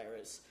Jeffrey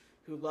Cyrus,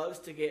 who loves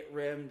to get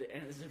rimmed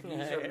and is an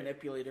abuser,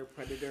 manipulator,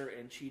 predator,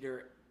 and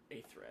cheater.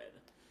 A thread.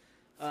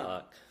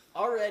 Fuck.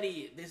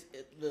 Already,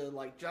 the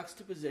like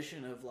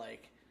juxtaposition of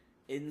like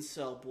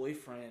incel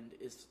boyfriend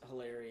is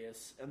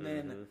hilarious, and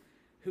then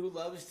who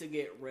loves to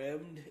get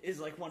rimmed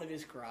is like one of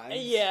his crimes.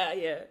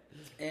 Yeah.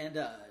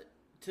 And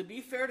to be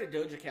fair to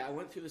Doja Cat, I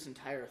went through this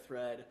entire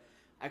thread.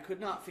 I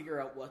could not figure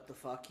out what the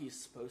fuck he's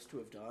supposed to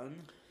have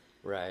done.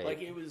 Right.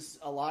 Like, it was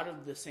a lot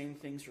of the same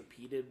things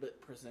repeated,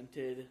 but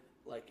presented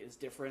like is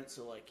different.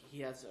 So like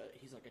he's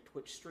like a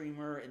Twitch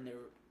streamer, and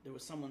there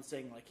was someone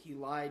saying like he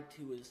lied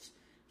to his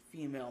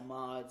female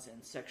mods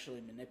and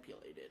sexually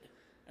manipulated,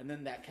 and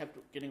then that kept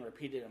getting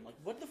repeated. I'm like,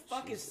 what the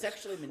fuck is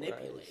sexually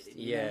manipulated?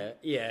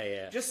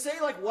 Yeah. Just say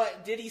like,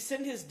 what did he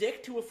send his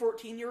dick to a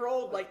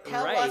 14-year-old? Like,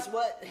 tell Right. us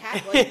what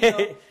happened. Like, you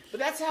know?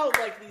 But that's how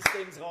like these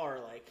things are.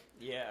 Like,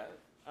 Yeah.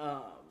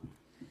 Come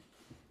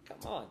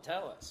on,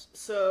 tell us.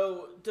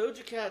 So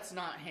Doja Cat's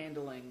not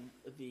handling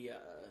the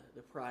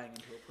prying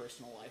into her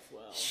personal life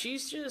well.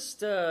 She's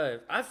just.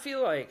 I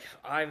feel like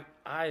I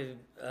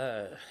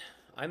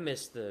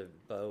missed the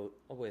boat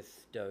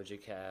with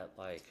Doja Cat.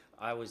 Like,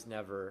 I was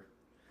never.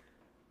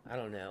 I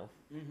don't know.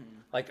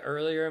 Mm-hmm. Like,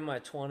 earlier in my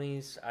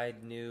 20s, I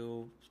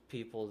knew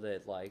people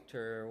that liked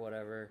her or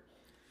whatever.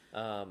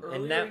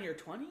 Earlier in your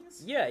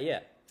 20s?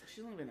 Yeah.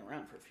 She's only been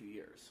around for a few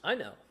years. I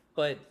know,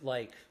 but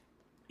like.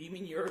 You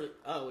mean your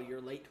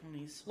late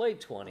 20s?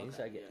 Late 20s,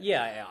 Okay, I guess.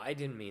 yeah. Yeah, I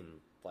didn't mean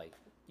like.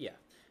 Yeah,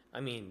 I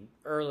mean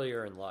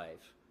earlier in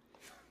life.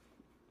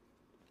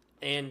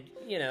 And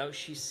you know,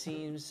 she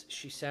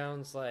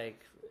sounds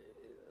like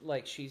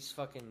she's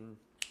fucking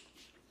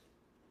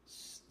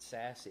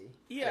sassy.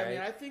 Yeah, right? I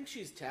mean, I think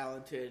she's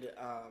talented.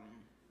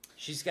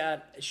 She's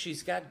got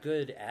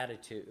good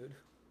attitude.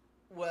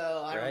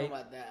 Well, I don't Right? know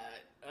about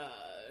that.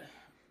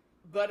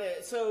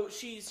 But so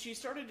she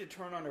started to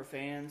turn on her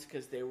fans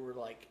because they were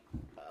like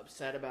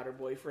upset about her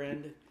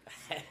boyfriend,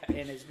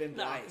 and has been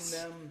blocking Nice.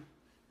 them.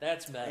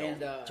 That's metal.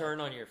 And,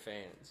 Turn on your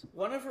fans.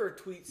 One of her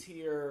tweets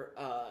here,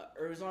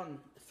 or it was on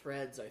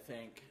Threads, I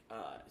think.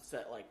 It's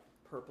that like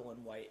purple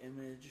and white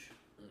image.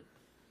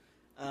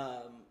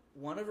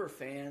 One of her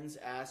fans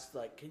asked,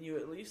 like, "Can you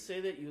at least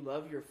say that you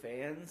love your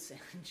fans?"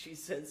 And she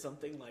said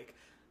something like,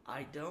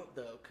 "I don't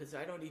though, because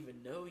I don't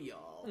even know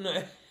y'all."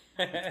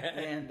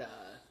 And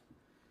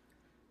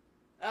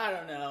I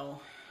don't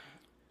know,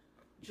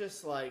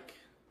 just like.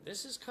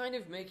 This is kind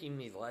of making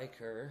me like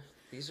her.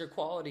 These are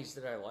qualities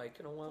that I like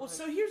in a woman. Well,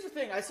 so here's the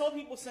thing. I saw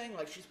people saying,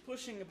 like, she's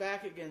pushing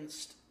back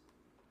against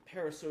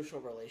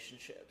parasocial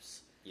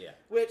relationships. Yeah.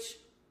 Which,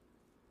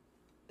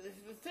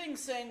 the thing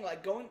saying,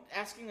 like,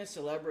 asking a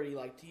celebrity,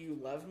 like, do you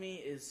love me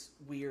is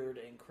weird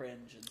and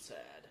cringe and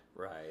sad.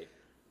 Right.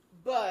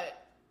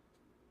 But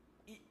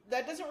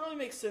that doesn't really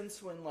make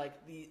sense when, like,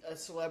 a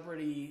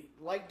celebrity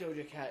like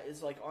Doja Cat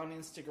is, like, on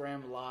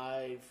Instagram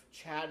Live,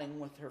 chatting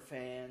with her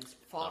fans,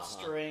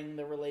 fostering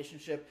the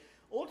relationship.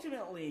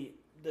 Ultimately,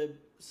 the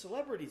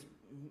celebrities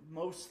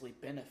mostly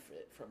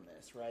benefit from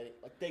this, right?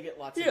 Like, they get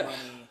lots of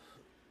money.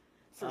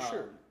 For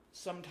sure.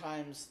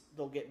 Sometimes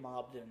they'll get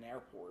mobbed in an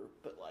airport,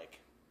 but, like,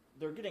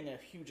 they're getting a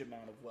huge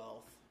amount of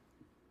wealth.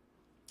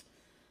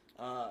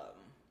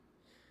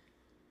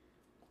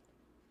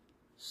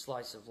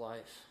 Slice of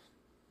life.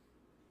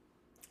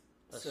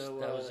 So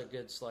that was a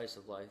good slice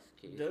of life,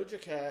 Keith.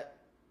 Doja Cat,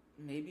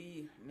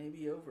 maybe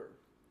over.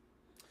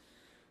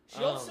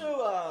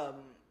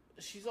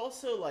 She's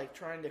also like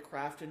trying to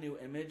craft a new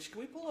image. Can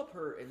we pull up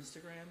her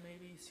Instagram,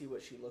 maybe see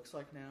what she looks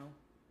like now?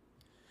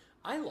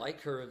 I like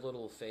her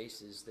little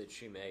faces that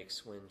she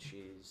makes when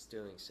she's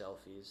doing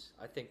selfies.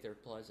 I think they're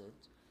pleasant.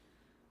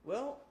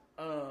 Well,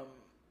 yeah,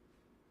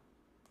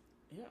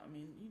 I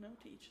mean, you know,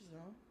 to each his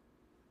own.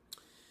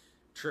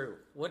 True.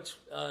 What's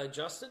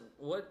Justin?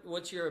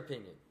 What's your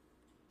opinion?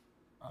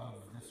 Of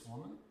this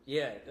woman?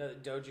 Yeah,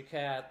 Doja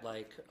Cat.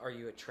 Like, are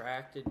you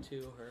attracted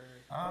to her?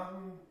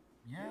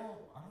 Yeah,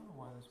 I don't know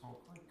why this won't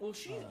click. Well,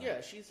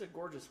 she's a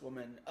gorgeous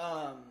woman.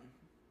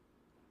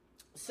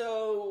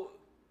 So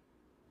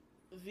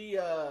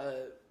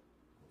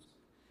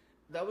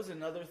that was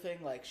another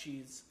thing. Like,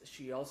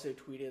 she also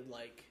tweeted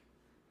like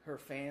her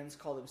fans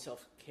call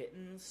themselves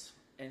kittens,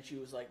 and she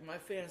was like, "My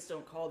fans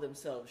don't call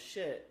themselves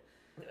shit."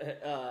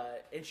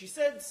 And she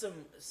said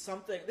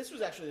something. This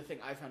was actually the thing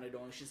I found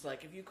annoying. She's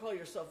like, "If you call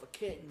yourself a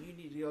kitten, you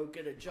need to go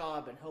get a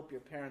job and help your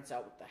parents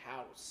out with the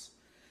house,"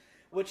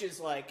 which is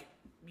like,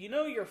 you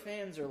know, your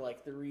fans are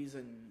like the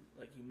reason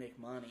like you make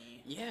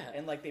money. Yeah,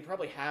 and like they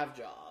probably have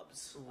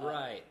jobs.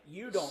 Right.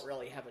 You don't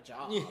really have a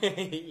job.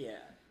 Yeah.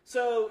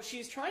 So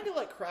she's trying to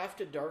like craft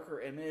a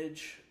darker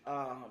image,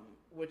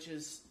 which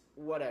is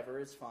whatever.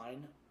 It's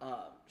fine.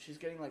 She's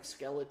getting like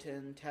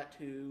skeleton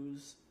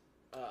tattoos.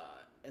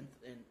 And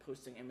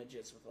posting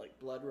images with like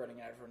blood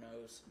running out of her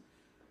nose.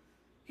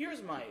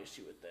 Here's my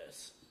issue with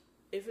this.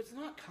 If it's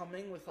not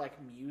coming with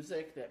like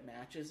music that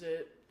matches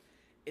it,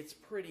 it's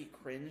pretty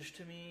cringe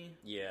to me.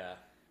 Yeah.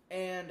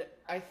 And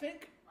I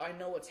think I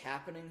know what's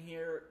happening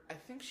here. I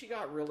think she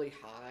got really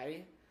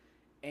high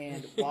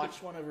and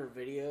watched one of her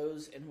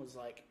videos and was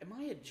like, "Am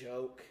I a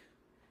joke?"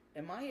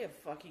 am I a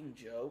fucking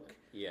joke?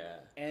 Yeah.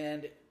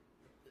 And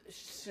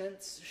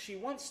since she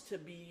wants to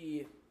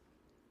be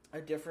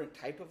a different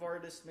type of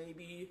artist,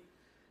 maybe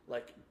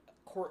like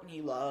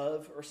Courtney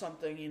Love or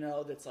something, you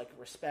know, that's like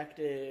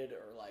respected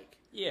or like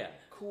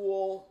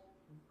cool,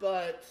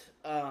 but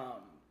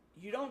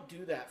you don't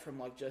do that from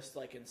like just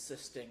like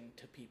insisting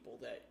to people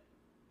that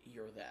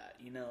you're that,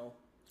 you know.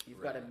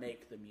 You've got to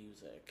make the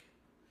music.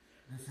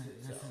 This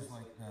is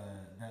like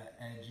the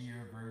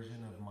edgier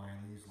version of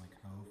Miley's like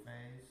hoe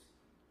phase.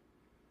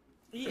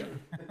 Yeah.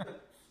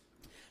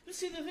 But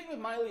see, the thing with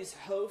Miley's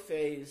hoe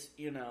phase,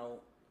 you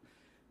know,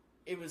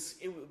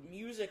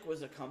 music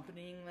was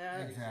accompanying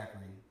that.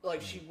 Exactly.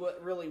 Like she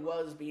really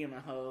was being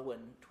a hoe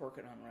and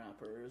twerking on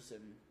rappers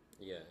and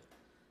you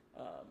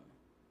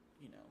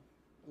know,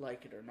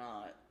 like it or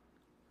not.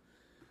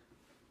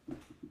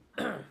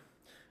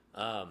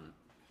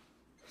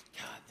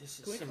 God, this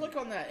is. Can we click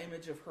on that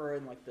image of her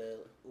in like the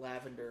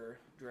lavender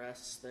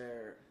dress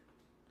there?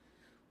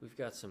 We've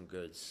got some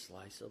good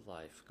slice of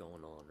life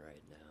going on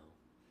right now.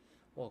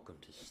 Welcome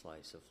to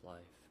Slice of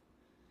Life,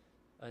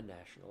 a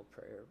National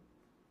Prayer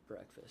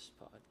Breakfast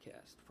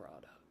podcast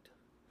product.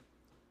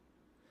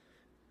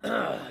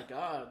 Oh my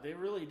God, they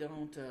really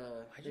don't.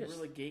 They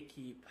really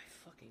gatekeep. I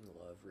fucking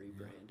love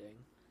rebranding.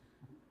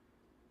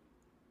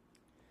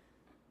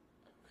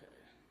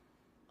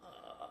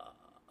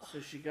 So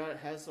she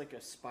has like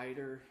a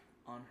spider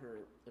on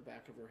the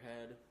back of her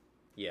head.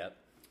 Yep.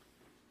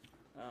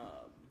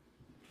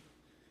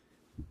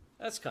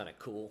 That's kind of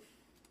cool.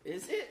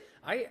 Is it?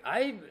 I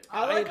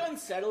like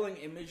unsettling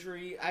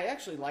imagery. I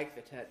actually like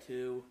the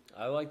tattoo.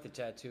 I like the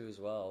tattoo as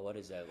well. What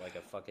is that? Like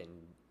a fucking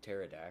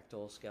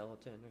pterodactyl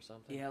skeleton or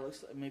something? Yeah, it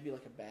looks like, maybe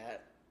like a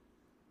bat.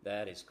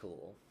 That is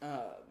cool.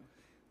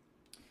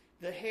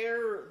 The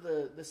hair,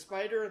 the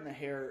spider and the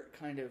hair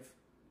kind of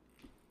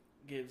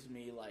gives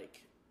me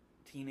like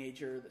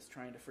teenager that's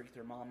trying to freak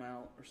their mom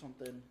out or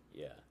something.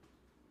 Yeah.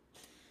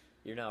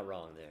 You're not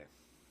wrong there.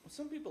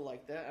 Some people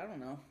like that. I don't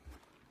know.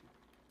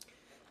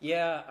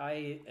 Yeah,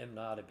 I am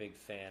not a big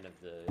fan of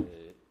the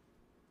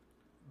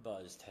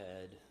buzzed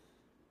head.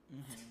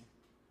 Mm-hmm.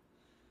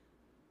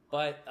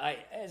 But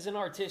as an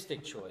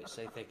artistic choice,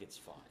 I think it's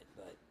fine.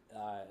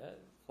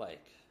 But,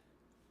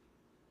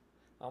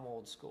 I'm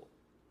old school.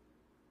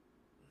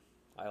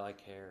 I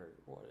like hair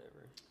or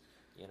whatever,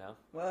 you know?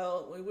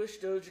 Well, we wish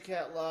Doja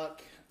Cat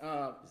luck.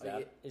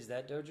 Is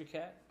that Doja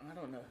Cat? I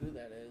don't know who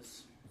that is.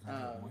 Is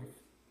that your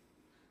wife?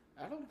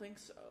 I don't think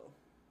so.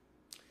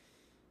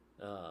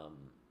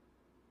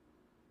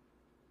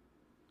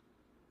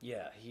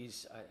 Yeah,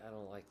 I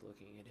don't like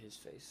looking at his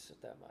face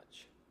that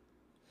much.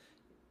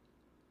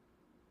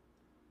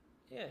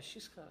 Yeah,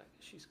 she's cool.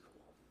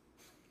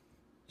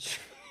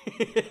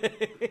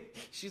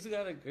 She's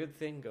got a good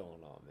thing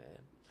going on,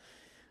 man.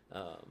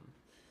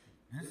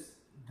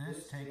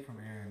 This take from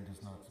Aaron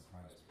does not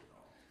surprise me at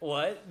all.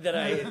 What? That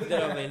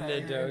I'm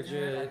into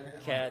Doja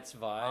Cat's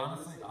vibe?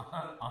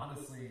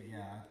 Honestly,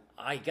 yeah.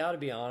 I gotta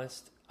be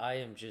honest, I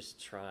am just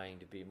trying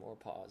to be more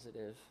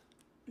positive.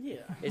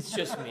 Yeah. It's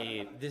just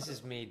me. This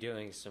is me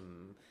doing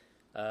some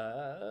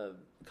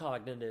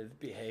cognitive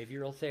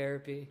behavioral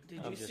therapy.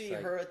 Did you see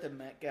her at the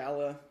Met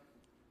Gala?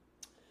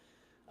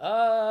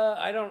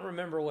 I don't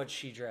remember what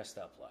she dressed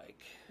up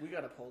like. We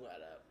gotta pull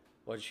that up.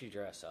 What did she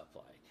dress up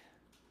like?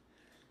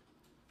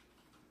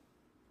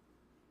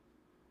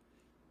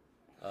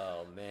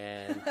 Oh,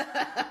 man.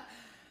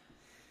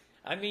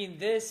 I mean,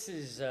 this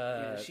is...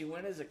 yeah, she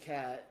went as a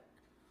cat.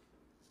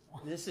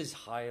 This is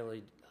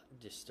highly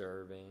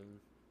disturbing.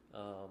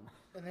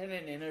 And then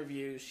in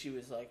interviews, she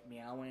was like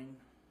meowing,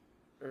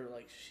 or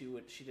like she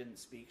didn't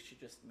speak, she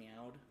just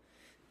meowed.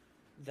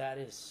 That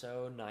is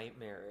so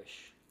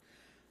nightmarish.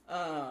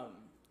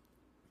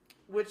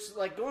 Which,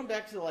 like, going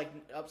back to like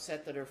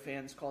upset that her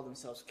fans call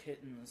themselves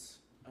kittens.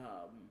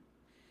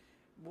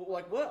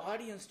 Like, what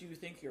audience do you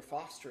think you're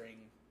fostering?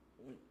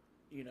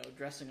 You know,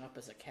 dressing up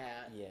as a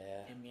cat,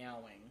 and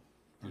meowing.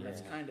 Yeah.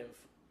 That's kind of.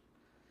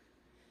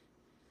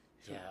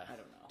 Yeah, I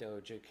don't know.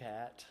 Doja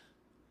Cat.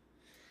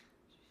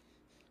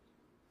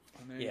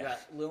 And then you got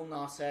Lil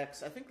Nas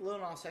X. I think Lil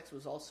Nas X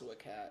was also a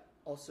cat.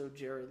 Also,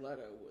 Jared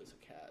Leto was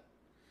a cat.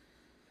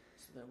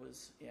 So that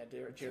was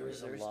there's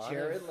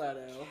Jared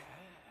Leto.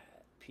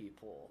 Cat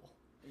people.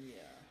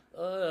 Yeah.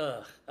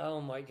 Ugh.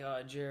 Oh my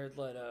God, Jared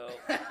Leto.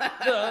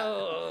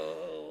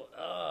 No.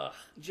 Ugh.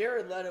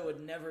 Jared Leto would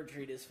never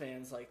treat his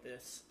fans like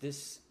this.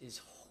 This is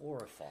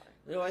horrifying.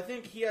 No, I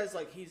think he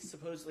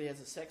supposedly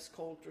has a sex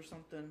cult or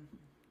something.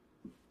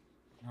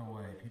 No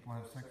way. People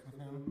have sex with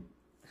him?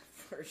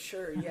 For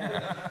sure,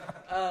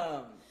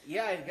 yeah.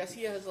 Yeah, I guess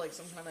he has like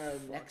some kind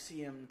of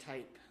Nexium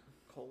type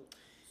cult.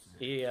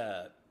 He,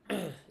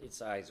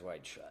 it's Eyes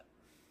Wide Shut.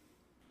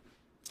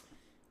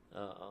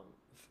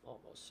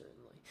 Almost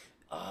certainly.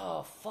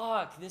 Oh,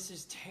 fuck. This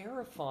is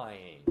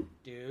terrifying,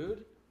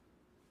 dude.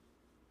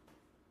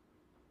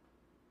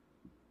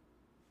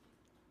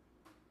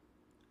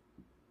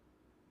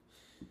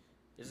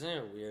 Isn't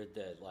it weird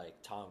that,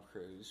 like, Tom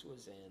Cruise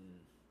was in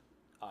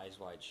eyes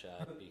wide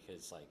shut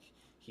because like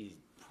he's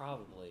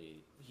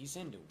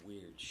into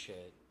weird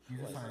shit. He's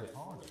a like,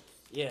 Scientologist.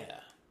 Yeah.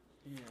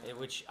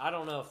 Which I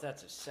don't know if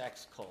that's a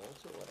sex cult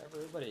or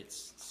whatever, but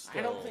it's still,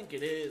 I don't think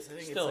it is. I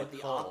think it's like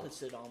the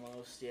opposite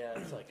almost. Yeah,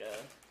 it's like a.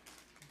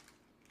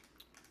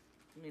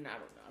 I mean, I don't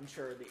know. I'm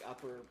sure the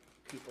upper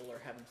people are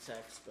having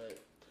sex, but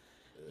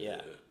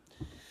yeah.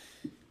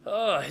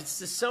 Oh, it's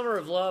the summer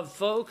of love,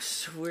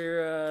 folks.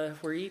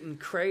 We're eating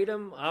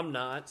kratom. I'm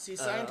not. See,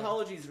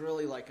 Scientology's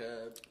really like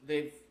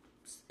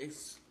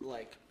it's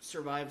like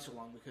survived so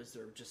long because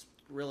they're just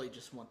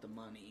want the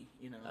money,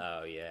 you know.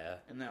 Oh yeah,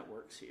 and that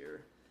works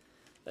here.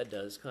 That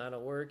does kind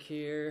of work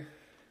here.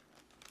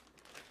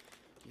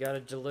 You got to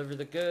deliver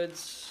the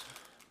goods.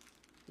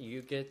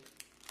 You get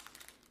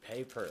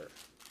paper,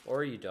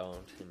 or you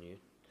don't, and you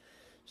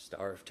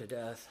starve to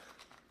death.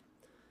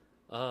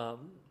 You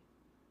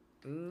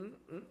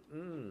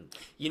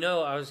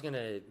know, I was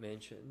gonna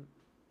mention.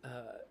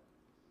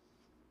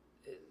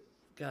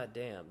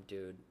 Goddamn,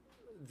 dude,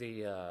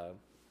 the.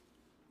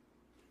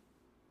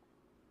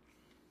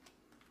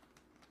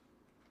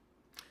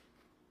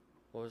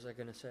 What was I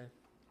gonna say?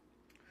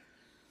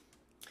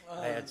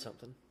 I had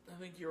something. I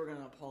think you were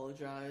gonna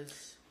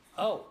apologize.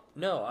 Oh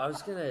no, I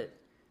was gonna.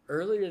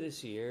 Earlier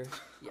this year,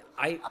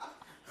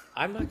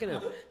 I'm not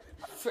gonna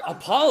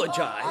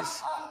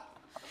apologize.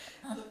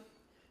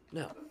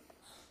 No.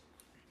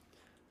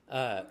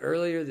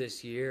 Earlier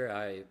this year,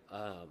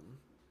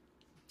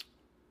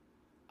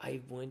 I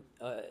went.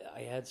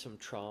 I had some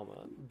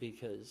trauma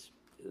because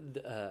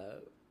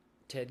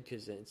Ted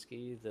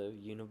Kaczynski, the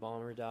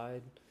Unabomber,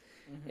 died.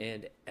 Mm-hmm.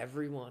 And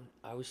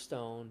I was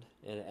stoned,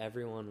 and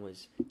everyone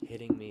was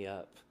hitting me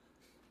up.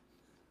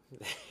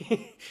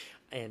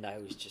 And I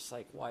was just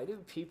like, why are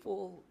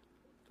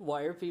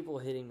people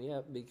hitting me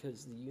up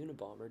because the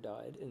Unabomber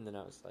died? And then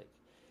I was like,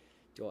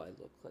 do I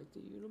look like the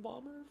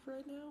Unabomber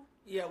right now?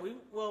 Yeah, we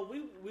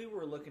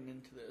were looking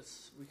into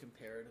this. We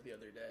compared the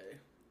other day.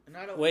 And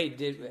I don't Wait,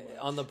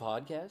 on the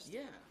podcast?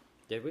 Yeah.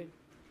 Did we?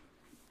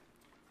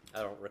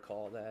 I don't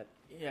recall that.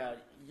 Yeah,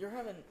 you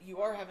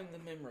are having the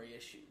memory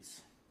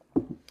issues.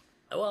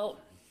 Well,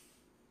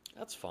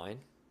 that's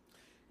fine.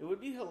 It would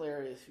be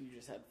hilarious if you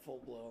just had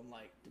full-blown,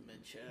 like,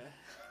 dementia.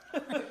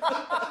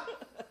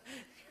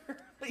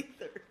 Early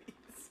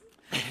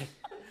 30s.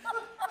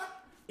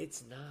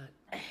 It's not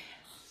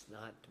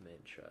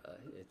dementia.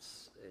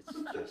 It's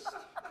just...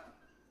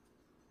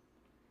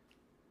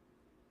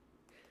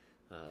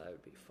 that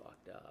would be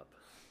fucked up.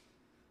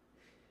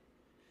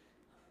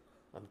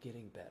 I'm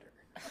getting better.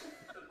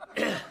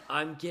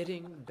 I'm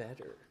getting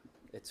better.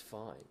 It's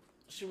fine.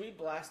 Should we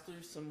blast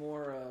through some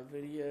more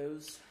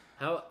videos?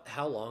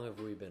 How long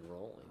have we been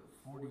rolling?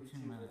 42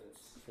 minutes.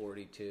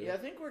 42? Yeah, I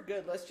think we're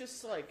good. Let's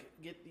just, like,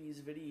 get these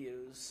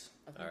videos.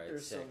 I think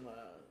there's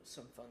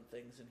some fun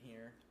things in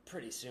here.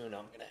 Pretty soon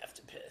I'm going to have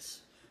to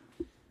piss.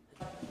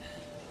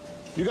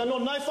 You got no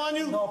knife on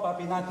you? No,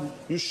 papi, nothing.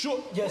 You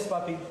sure? Yes,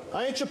 papi.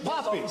 I ain't your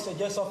papi. Yes, officer.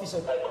 Yes,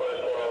 officer.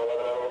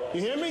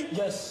 You hear me?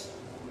 Yes,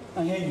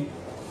 I hear you.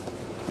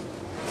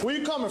 Where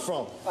you coming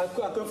from? I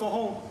come from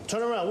home.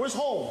 Turn around. Where's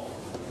home?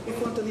 In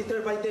front of the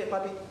third right there,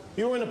 papi.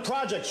 You were in the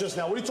projects just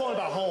now. What are you talking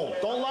about, home?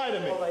 Don't lie to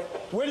me. All right.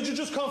 Where did you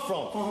just come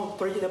from?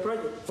 The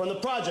project. From the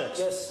projects?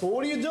 Yes. Well,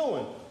 what are you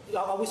doing?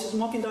 I was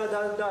smoking the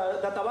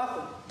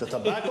tobacco. The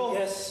tobacco?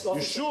 Yes, You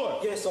officer. sure?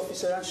 Yes,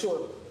 officer, I'm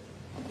sure.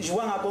 You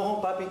want to go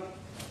home, papi?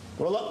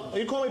 Well, are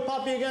you calling me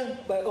Papi again?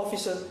 But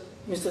officer,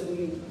 Mr.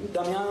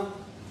 Damiano.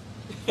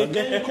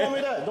 Again, you call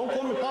me that. Don't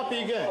call me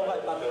Papi again. All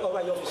right, papi. All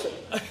right, officer.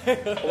 All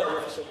right,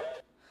 officer.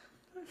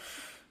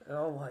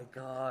 Oh my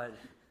god.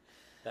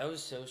 That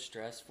was so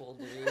stressful,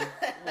 dude.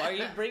 Why are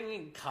you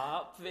bringing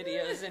cop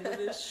videos into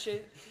this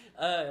shit?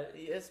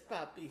 Yes,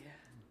 papi.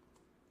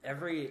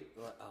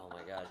 Oh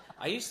my god.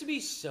 I used to be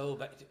so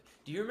bad.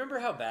 Do you remember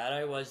how bad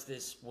I was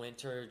this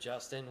winter,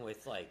 Justin,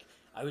 with like,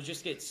 I would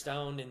just get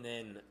stoned and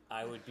then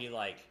I would be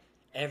like,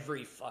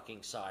 every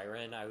fucking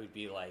siren, I would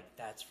be like,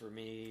 that's for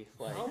me.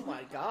 Like, Oh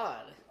my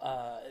god.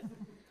 and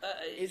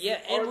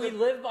we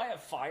live by a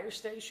fire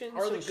station.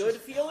 Are so the it's good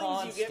just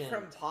feelings you get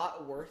from constant.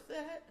 pot worth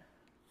it?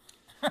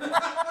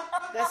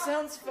 That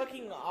sounds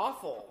fucking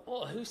awful.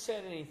 Well, who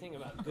said anything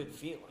about good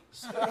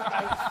feelings?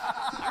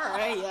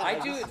 Alright, yeah. I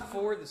do it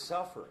for the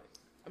suffering.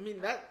 I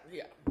mean,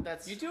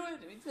 that's... You do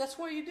it, that's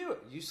why you do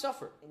it. You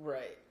suffer.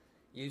 Right.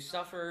 You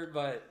suffered,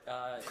 but,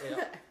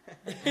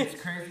 It's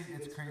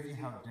crazy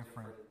how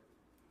different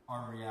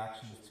our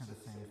reactions to the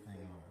same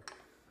thing are.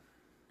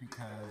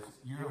 Because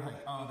you're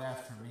like, oh,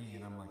 that's for me,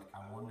 and I'm like,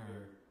 I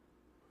wonder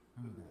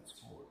who that's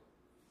for.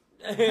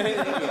 Like,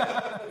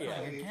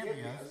 it can't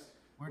be us.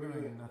 We're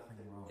doing nothing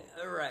wrong.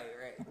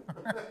 Right.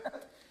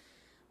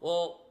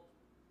 Well,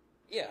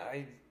 yeah,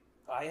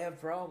 I have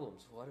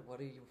problems. What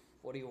do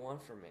you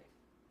want from me?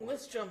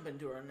 Let's jump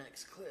into our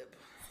next clip.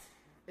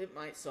 It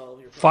might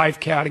solve your problem. 5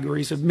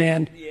 categories of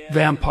man: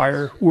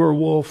 vampire,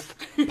 werewolf,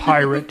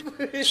 pirate,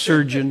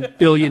 surgeon,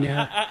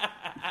 billionaire.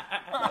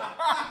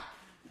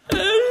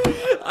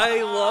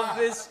 I love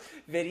this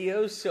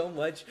videos so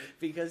much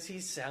because he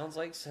sounds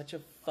like such a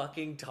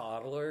fucking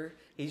toddler.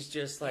 He's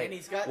just like And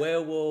he's got-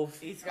 werewolf,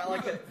 He's got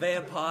like a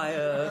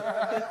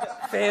vampire,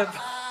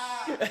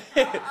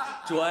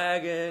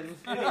 dragon.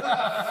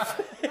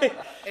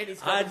 and he's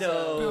got I his,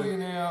 know.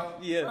 Billionaire.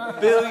 Yeah,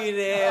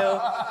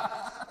 billionaire.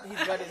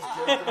 he's got his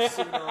Joker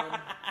suit on.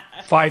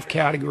 5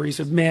 categories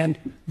of man: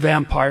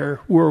 vampire,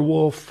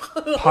 werewolf,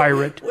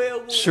 pirate,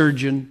 Werewolf.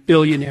 surgeon,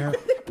 billionaire.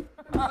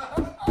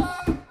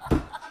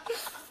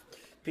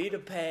 Peter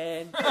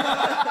Pan.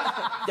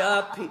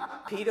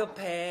 Peter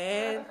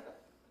Pan.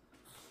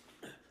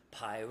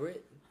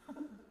 Pirate.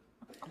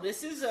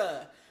 This is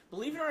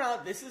believe it or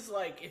not, this is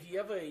like if you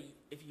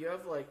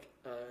have like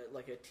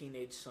a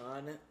teenage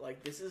son,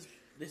 like this is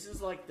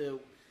like the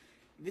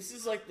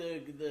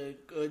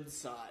good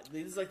side.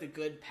 This is like the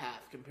good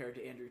path compared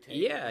to Andrew Tate.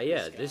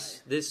 Yeah.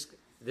 This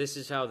This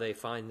is how they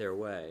find their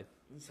way.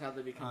 is how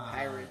they become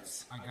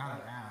pirates. I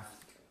gotta ask,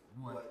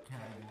 what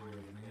category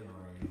of man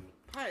are you?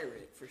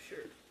 Pirate for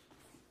sure.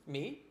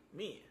 Me?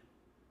 Me.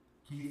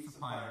 Keith's a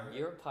pirate.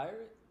 You're a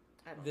pirate?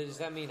 I don't Does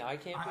that mean I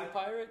can't be a I-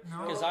 pirate?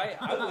 no. Because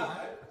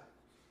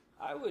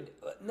I would.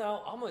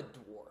 No, I'm a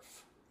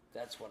dwarf.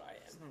 That's what I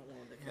It's am. not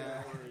one of the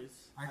Yeah.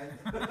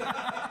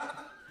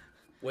 categories.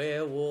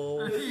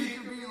 Werewolf. You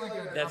could be like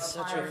a That's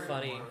such a pirate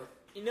funny. dwarf.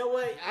 You know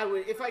what? I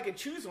would if I could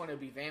choose one. It'd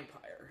be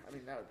vampire. I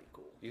mean, that would be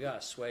cool. You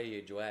gotta sway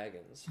your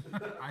dragons.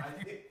 I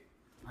think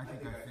I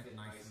fit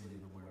nicely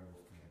in the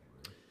werewolf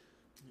category.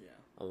 Yeah.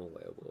 I'm a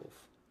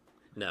werewolf.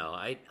 No,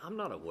 I'm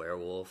not a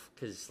werewolf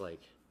because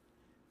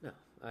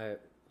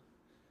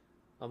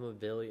I'm a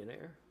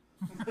billionaire.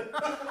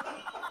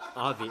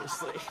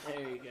 Obviously.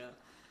 There you go.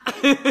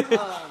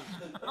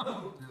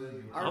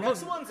 Our I'm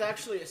next one's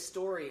actually a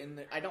story,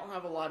 and I don't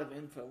have a lot of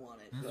info on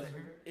it, This but right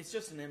here? it's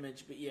just an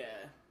image. But yeah,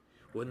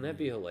 Wouldn't that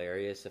be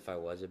hilarious if I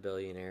was a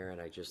billionaire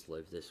and I just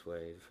lived this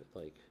way,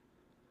 like,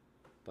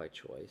 by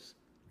choice?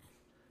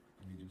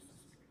 Give me just a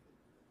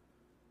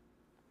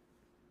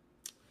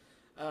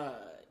second.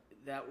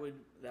 that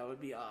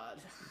would be odd.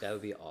 That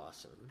would be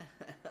awesome.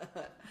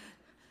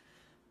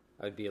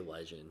 I would be a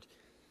legend.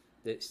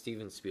 That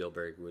Steven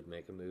Spielberg would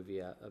make a movie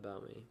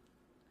about me.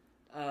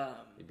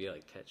 It'd be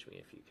like Catch Me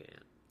If You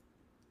Can.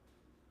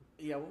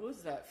 Yeah, what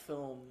was that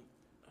film?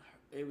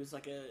 It was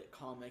like a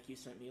comic you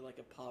sent me, like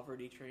a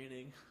poverty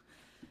training.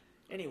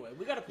 Anyway,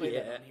 we got to play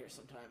that Yeah. on here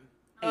sometime.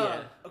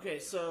 Yeah. Okay,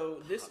 so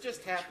this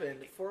just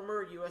happened.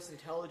 Former U.S.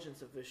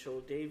 intelligence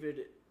official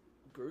David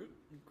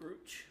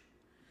Gooch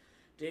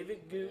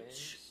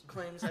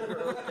claims under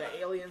oath that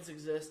aliens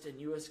exist and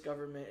U.S.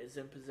 government is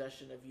in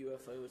possession of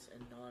UFOs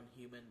and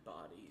non-human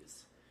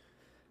bodies.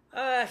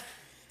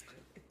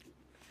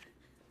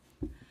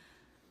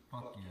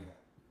 Fuck yeah.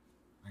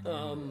 I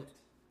knew it.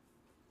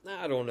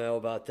 I don't know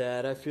about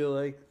that. I feel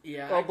like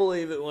Yeah, I'll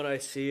believe it when I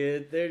see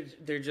it.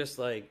 They're just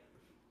like,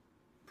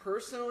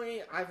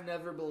 personally, I've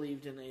never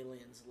believed in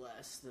aliens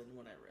less than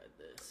when I read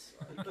this.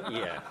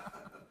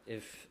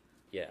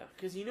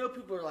 Because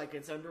people are like,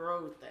 it's under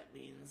oath, that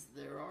means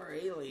there are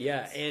aliens.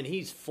 yeah, and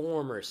he's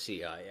former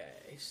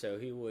CIA, so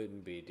he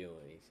wouldn't be doing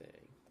anything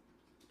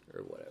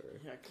or whatever.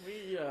 Yeah, can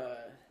we,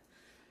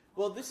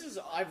 well,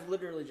 I've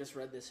literally just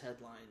read this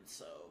headline,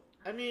 so,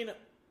 I mean,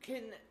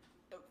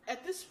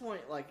 at this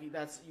point, like, you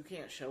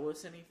can't show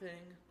us anything?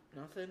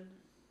 Nothing?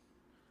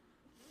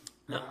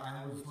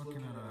 I was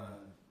looking at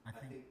I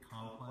think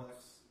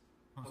Complex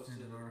posted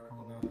an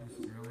article about this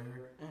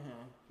earlier,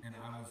 and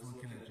I was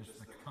looking at just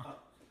the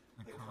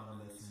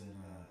comments, and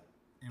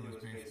it was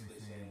basically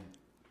saying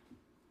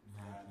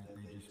that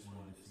they just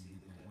wanted to see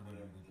that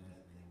whatever the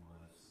dead thing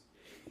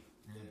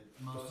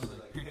was. Most of the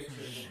pictures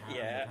didn't have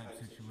Yeah. that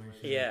type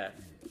situation. Yeah.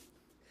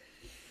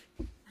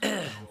 No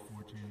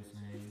 4chan's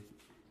name.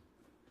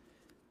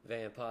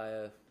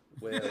 Vampire,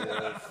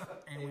 werewolf,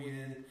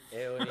 Alien.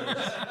 aliens,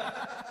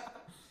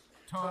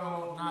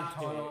 Total, not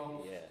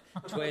total. yeah,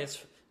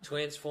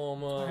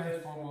 Transformer.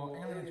 Transformer.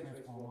 Alien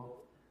Transformer.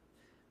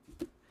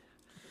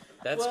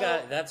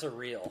 That's a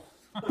real.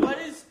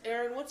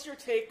 Aaron, what's your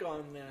take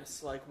on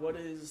this? Like,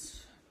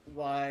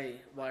 why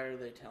are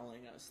they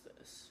telling us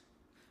this?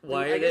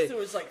 I guess there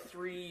was like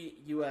 3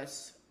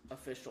 U.S.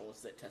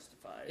 officials that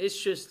testified.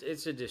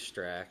 It's a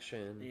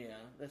distraction. Yeah,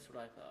 that's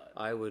what I thought.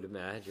 I would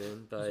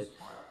imagine, but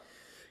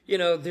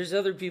there's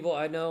other people.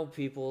 I know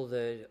people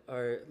that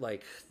are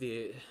like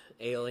the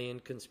alien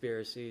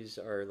conspiracies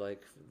are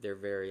like they're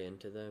very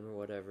into them or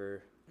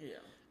whatever. Yeah.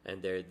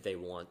 And they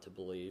want to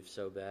believe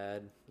so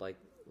bad, like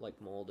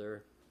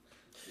Mulder.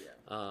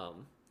 Yeah.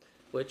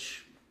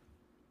 Which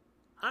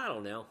I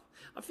don't know.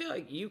 I feel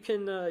like you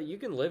can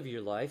live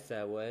your life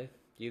that way.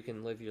 You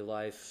can live your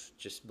life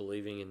just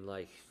believing in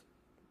like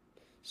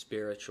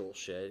spiritual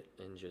shit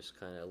and just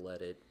kind of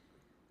let it.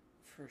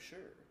 For sure.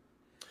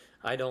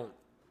 I don't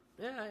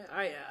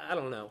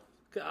know.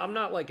 I'm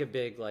not like a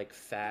big like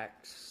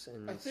facts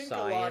and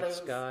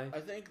science guy. I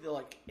think the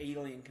like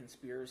alien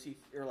conspiracy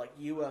or like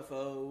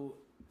UFO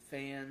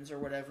fans or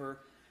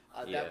whatever,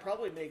 that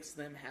probably makes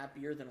them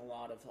happier than a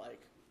lot of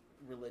like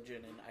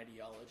religion and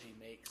ideology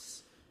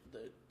makes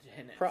the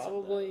tenets.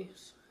 Probably. Of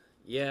those.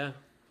 Yeah.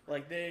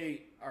 Like,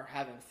 they are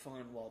having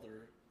fun while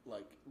they're,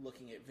 like,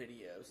 looking at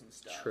videos and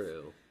stuff.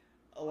 True.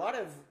 A lot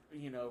of,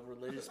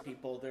 religious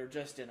people, they're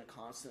just in a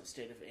constant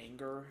state of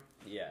anger.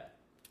 Yeah.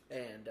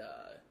 And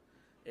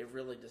it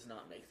really does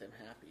not make them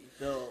happy.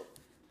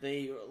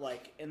 They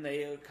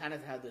kind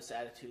of have this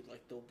attitude,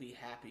 like, they'll be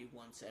happy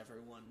once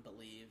everyone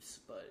believes,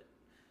 but,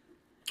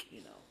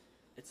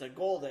 it's a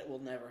goal that will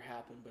never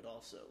happen, but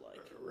also, like,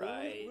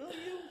 right. Will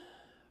you?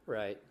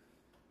 Right.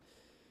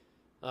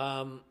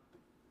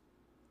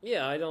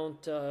 Yeah, I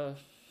don't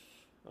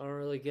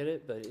really get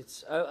it, but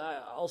it's.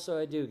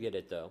 I do get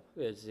it though.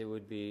 It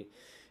would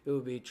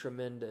be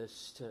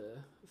tremendous to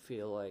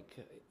feel like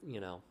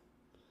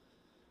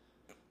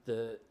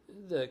the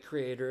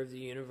creator of the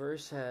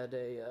universe had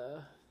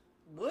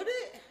Would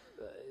it?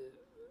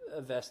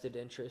 A vested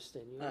interest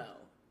in you. Oh,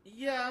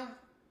 yeah.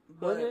 Wouldn't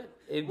But it?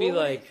 It'd be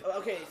like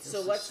okay. So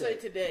is let's say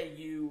sick. today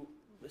you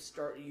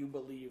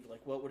believe,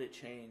 like, what would it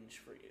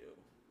change for you?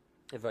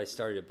 if I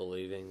started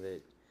believing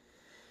that.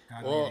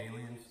 God Well, made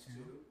aliens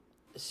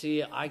too.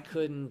 See, I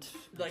couldn't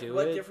Like, do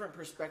what it. different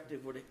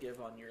perspective would it give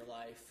on your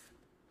life?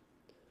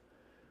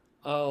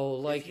 Oh,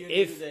 like if you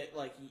if knew that,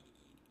 like,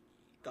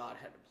 God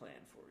had a plan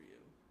for you.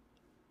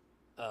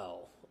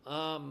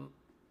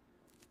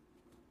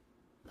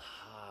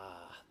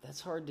 That's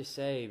hard to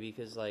say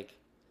because, like,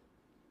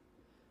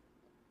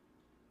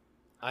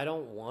 I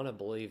don't want to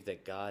believe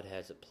that God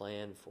has a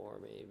plan for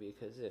me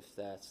because if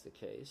that's the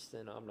case,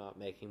 then I'm not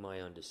making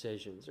my own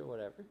decisions or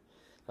whatever,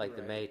 like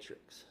the Right.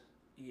 Matrix.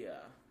 Yeah.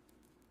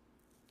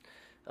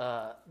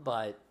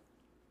 But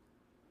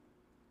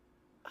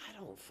I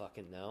don't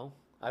fucking know.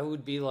 I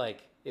would be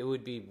like, it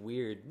would be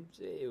weird.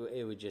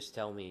 It would just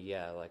tell me,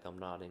 yeah, like I'm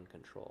not in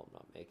control. I'm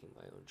not making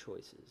my own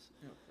choices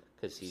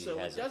because he So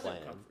has it a doesn't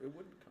plan. it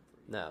wouldn't come for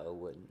you. No, it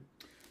wouldn't.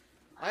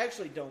 I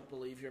actually don't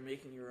believe you're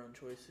making your own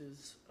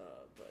choices,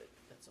 but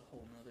that's a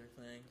whole nother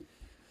thing.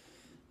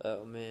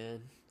 Oh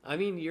man, I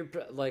mean, you're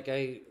like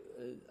I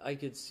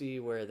could see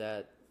where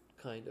that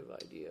kind of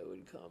idea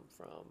would come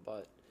from,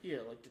 but Yeah,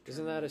 like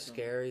isn't that a determinism.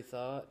 scary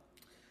thought?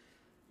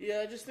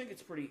 Yeah, I just think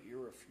it's pretty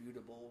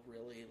irrefutable,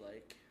 really.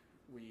 Like,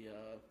 we,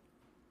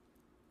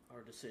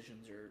 our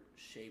decisions are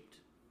shaped,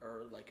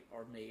 or, like,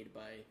 are made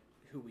by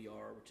who we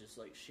are, which is,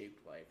 like,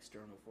 shaped by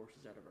external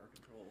forces out of our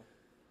control.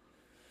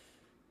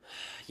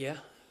 Yeah,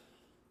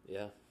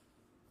 yeah.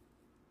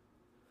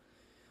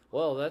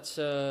 Well, that's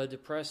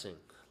depressing.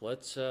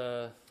 Let's.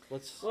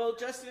 Well,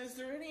 Justin, is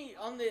there any,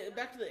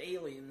 back to the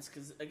aliens,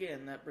 because,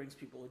 again, that brings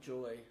people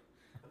joy.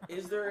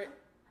 Is there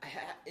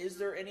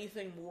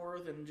anything more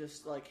than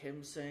just, like,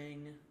 him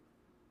saying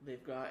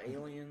they've got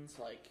aliens?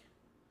 Like,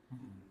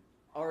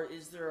 or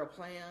is there a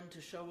plan to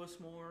show us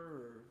more?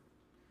 Or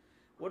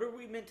what are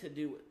we meant to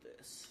do with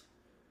this?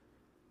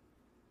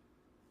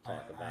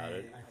 Talk about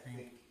it. I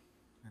think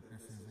that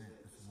this is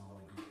it. This is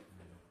all we get.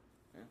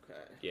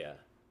 Okay. Yeah.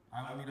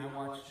 I mean, I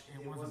watched,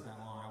 it wasn't that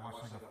long, I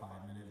watched like a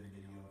 5-minute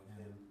video of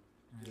him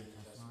doing the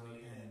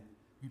testimony, and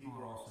people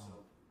are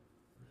also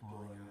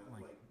blowing out,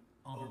 like,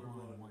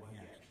 overblowing what he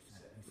actually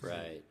said.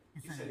 Right.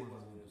 He said he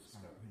wasn't going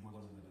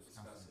to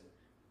discuss it,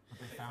 but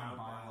they found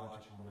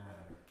biological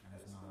matter that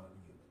is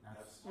non-human.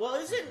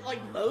 Well, isn't, like,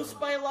 most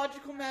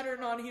biological matter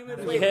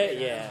non-human? Wait,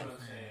 Yeah. That's what I'm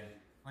saying.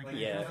 Like,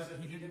 Yeah.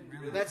 he didn't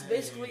really that's say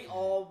basically anything.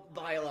 all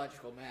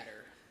biological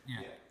matter.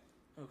 Yeah.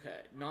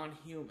 Okay,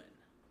 non-human.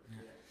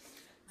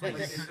 Like,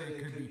 it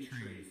could be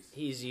trees.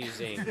 He's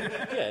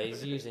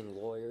using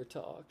lawyer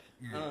talk.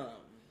 Yeah.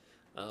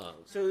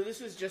 So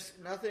this is just,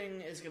 nothing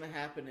is going to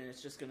happen, and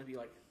it's just going to be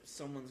like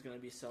someone's going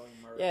to be selling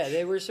merch. Yeah,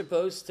 they were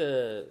supposed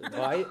to.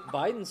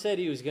 Biden said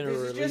he was going to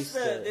release.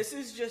 This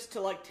is just to,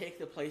 like, take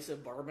the place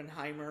of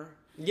Barbenheimer.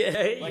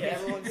 Yeah, Like, yeah.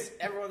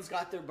 everyone's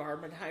got their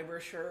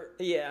Barbenheimer shirt.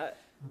 Yeah.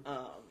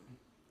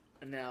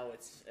 And now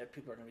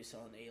people are going to be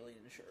selling alien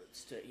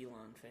shirts to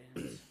Elon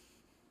fans.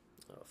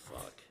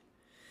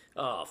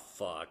 Oh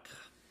fuck.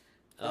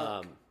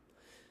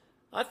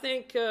 I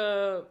think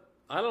I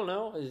don't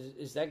know.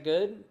 Is that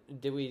good?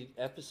 Did we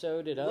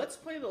episode it up? Let's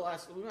play the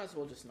last. We might as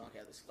well just knock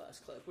out this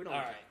last clip. We don't. All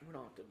have to, right. we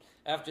don't have to.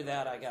 After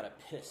that, I gotta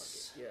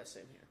piss. Yeah,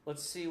 same here.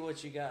 Let's see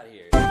what you got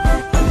here.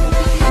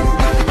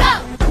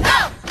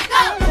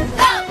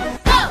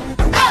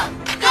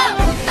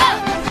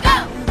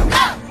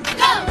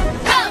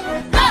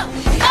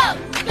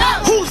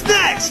 Who's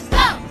next?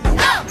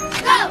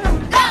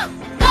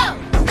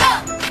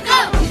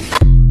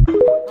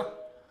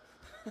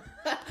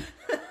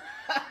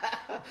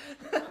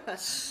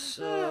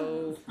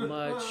 So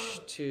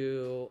much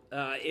to.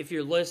 If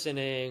you're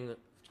listening,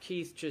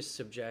 Keith just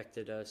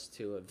subjected us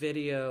to a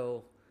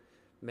video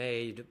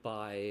made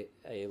by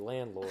a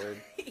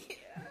landlord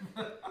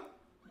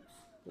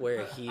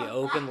where he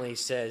openly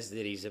says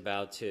that he's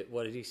about to.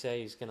 What did he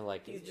say? He's gonna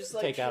He's just,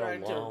 like, take out a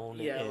trying to- loan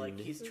yeah, in like,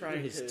 he's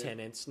trying his to-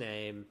 tenant's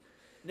name.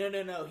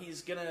 No.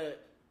 He's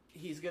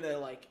gonna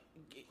like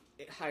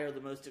hire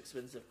the most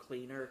expensive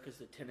cleaner because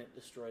the tenant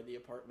destroyed the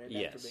apartment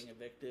Yes. after being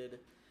evicted,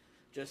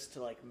 just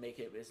to, like, make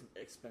it as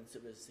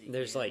expensive as he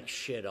There's can. like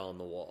shit on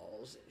the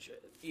walls and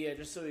shit. Yeah,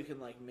 just so he can,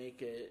 like,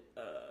 make it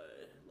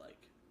like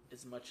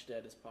as much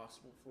debt as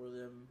possible for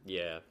them.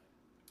 Yeah.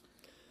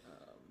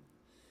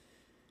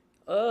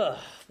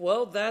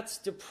 Well, that's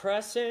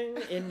depressing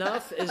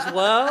enough as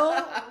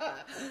well.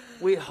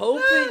 We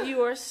hope that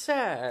you are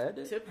sad.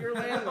 Tip your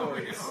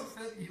landlords.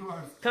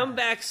 Come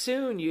back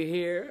soon, you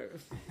hear?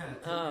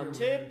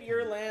 Tip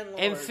your landlords.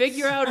 And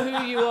figure out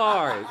who you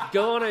are.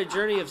 Go on a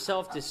journey of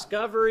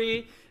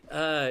self-discovery.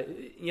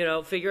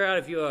 Figure out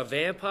if you're a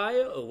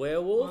vampire, a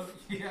werewolf.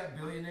 Yeah,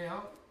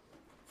 billionaire.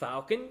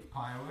 Falcon.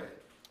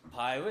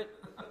 Pirate.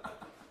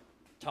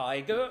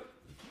 Tiger.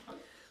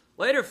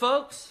 Later,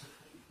 folks.